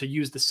to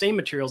use the same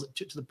materials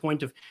to the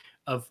point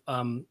of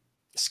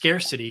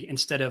scarcity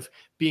instead of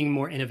being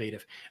more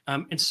innovative?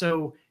 And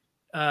so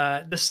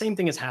the same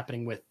thing is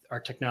happening with our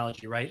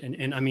technology, right?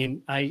 And I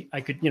mean, I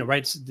could,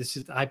 right? This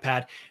is the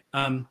iPad.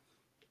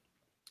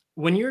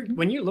 When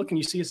you look and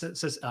you see it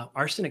says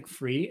arsenic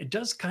free, it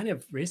does kind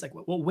of raise like,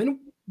 well, when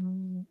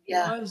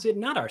was it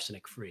not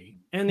arsenic free?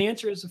 And the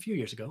answer is a few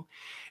years ago.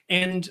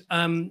 And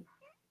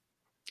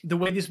the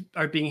way these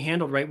are being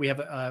handled, right?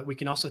 We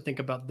can also think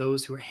about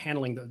those who are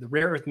handling the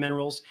rare earth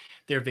minerals,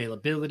 their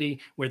availability,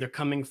 where they're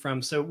coming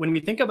from. So when we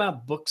think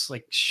about books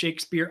like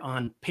Shakespeare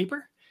on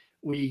paper,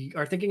 we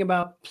are thinking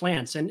about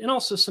plants and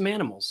also some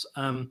animals.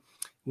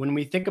 When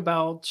we think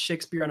about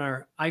Shakespeare on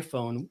our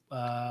iPhone,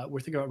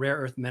 we're thinking about rare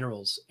earth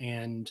minerals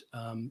and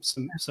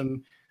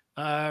some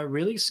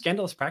really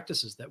scandalous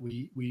practices that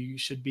we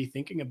should be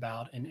thinking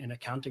about and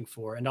accounting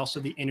for, and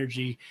also the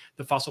energy,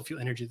 the fossil fuel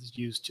energy that's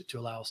used to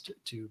allow us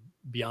to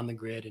be on the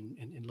grid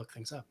and look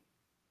things up.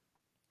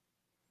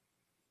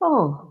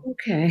 Oh,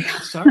 okay.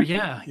 Sorry,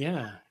 yeah.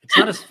 It's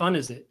not as fun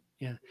as it.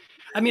 Yeah.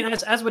 I mean,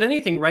 as with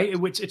anything, right?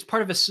 It's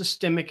part of a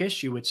systemic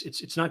issue.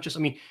 It's not just, I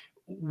mean,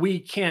 we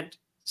can't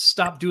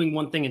stop doing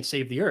one thing and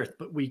save the earth,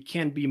 but we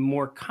can be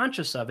more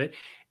conscious of it.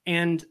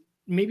 And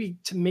maybe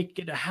to make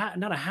it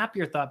not a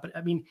happier thought, but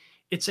I mean,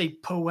 it's a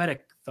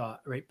poetic thought,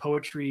 right?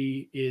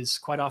 Poetry is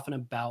quite often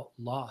about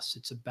loss.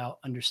 It's about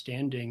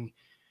understanding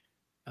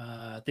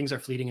things are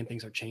fleeting and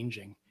things are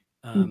changing.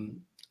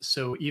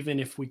 So even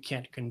if we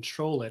can't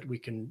control it, we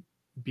can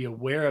be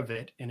aware of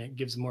it, and it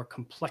gives more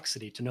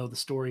complexity to know the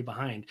story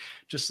behind.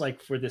 Just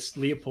like for this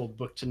Leopold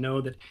book, to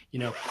know that,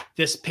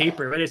 this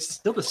paper, right? It's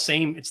still the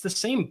same. It's the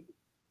same,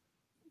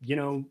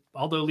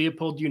 although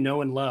Leopold,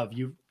 and love,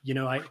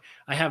 I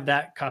have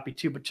that copy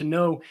too, but to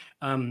know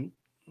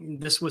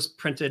this was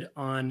printed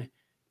on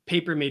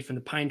paper made from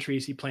the pine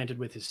trees he planted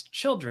with his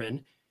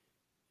children.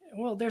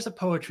 Well, there's a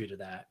poetry to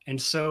that. And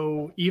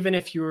so even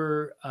if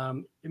you're,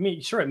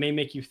 sure, it may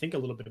make you think a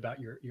little bit about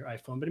your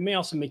iPhone, but it may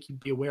also make you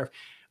be aware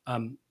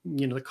of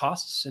the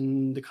costs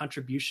and the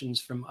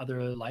contributions from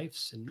other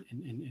lives and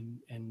in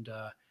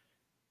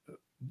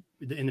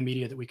the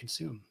media that we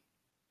consume.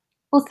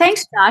 Well,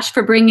 thanks, Josh,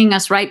 for bringing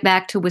us right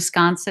back to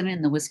Wisconsin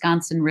and the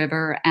Wisconsin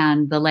River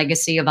and the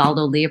legacy of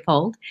Aldo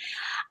Leopold.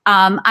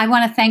 I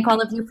want to thank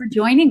all of you for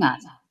joining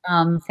us.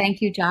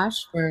 Thank you,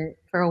 Josh, for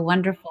a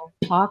wonderful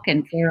talk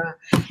and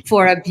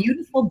for a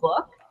beautiful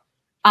book.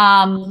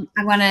 I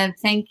want to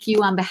thank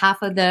you on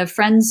behalf of the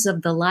Friends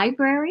of the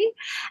Library,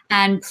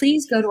 and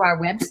please go to our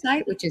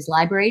website, which is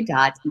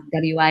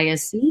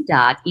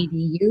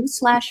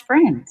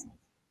library.uwisc.edu/friends.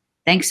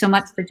 Thanks so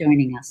much for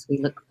joining us. We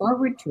look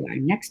forward to our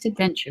next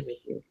adventure with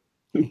you.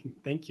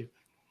 Thank you.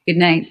 Good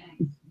night.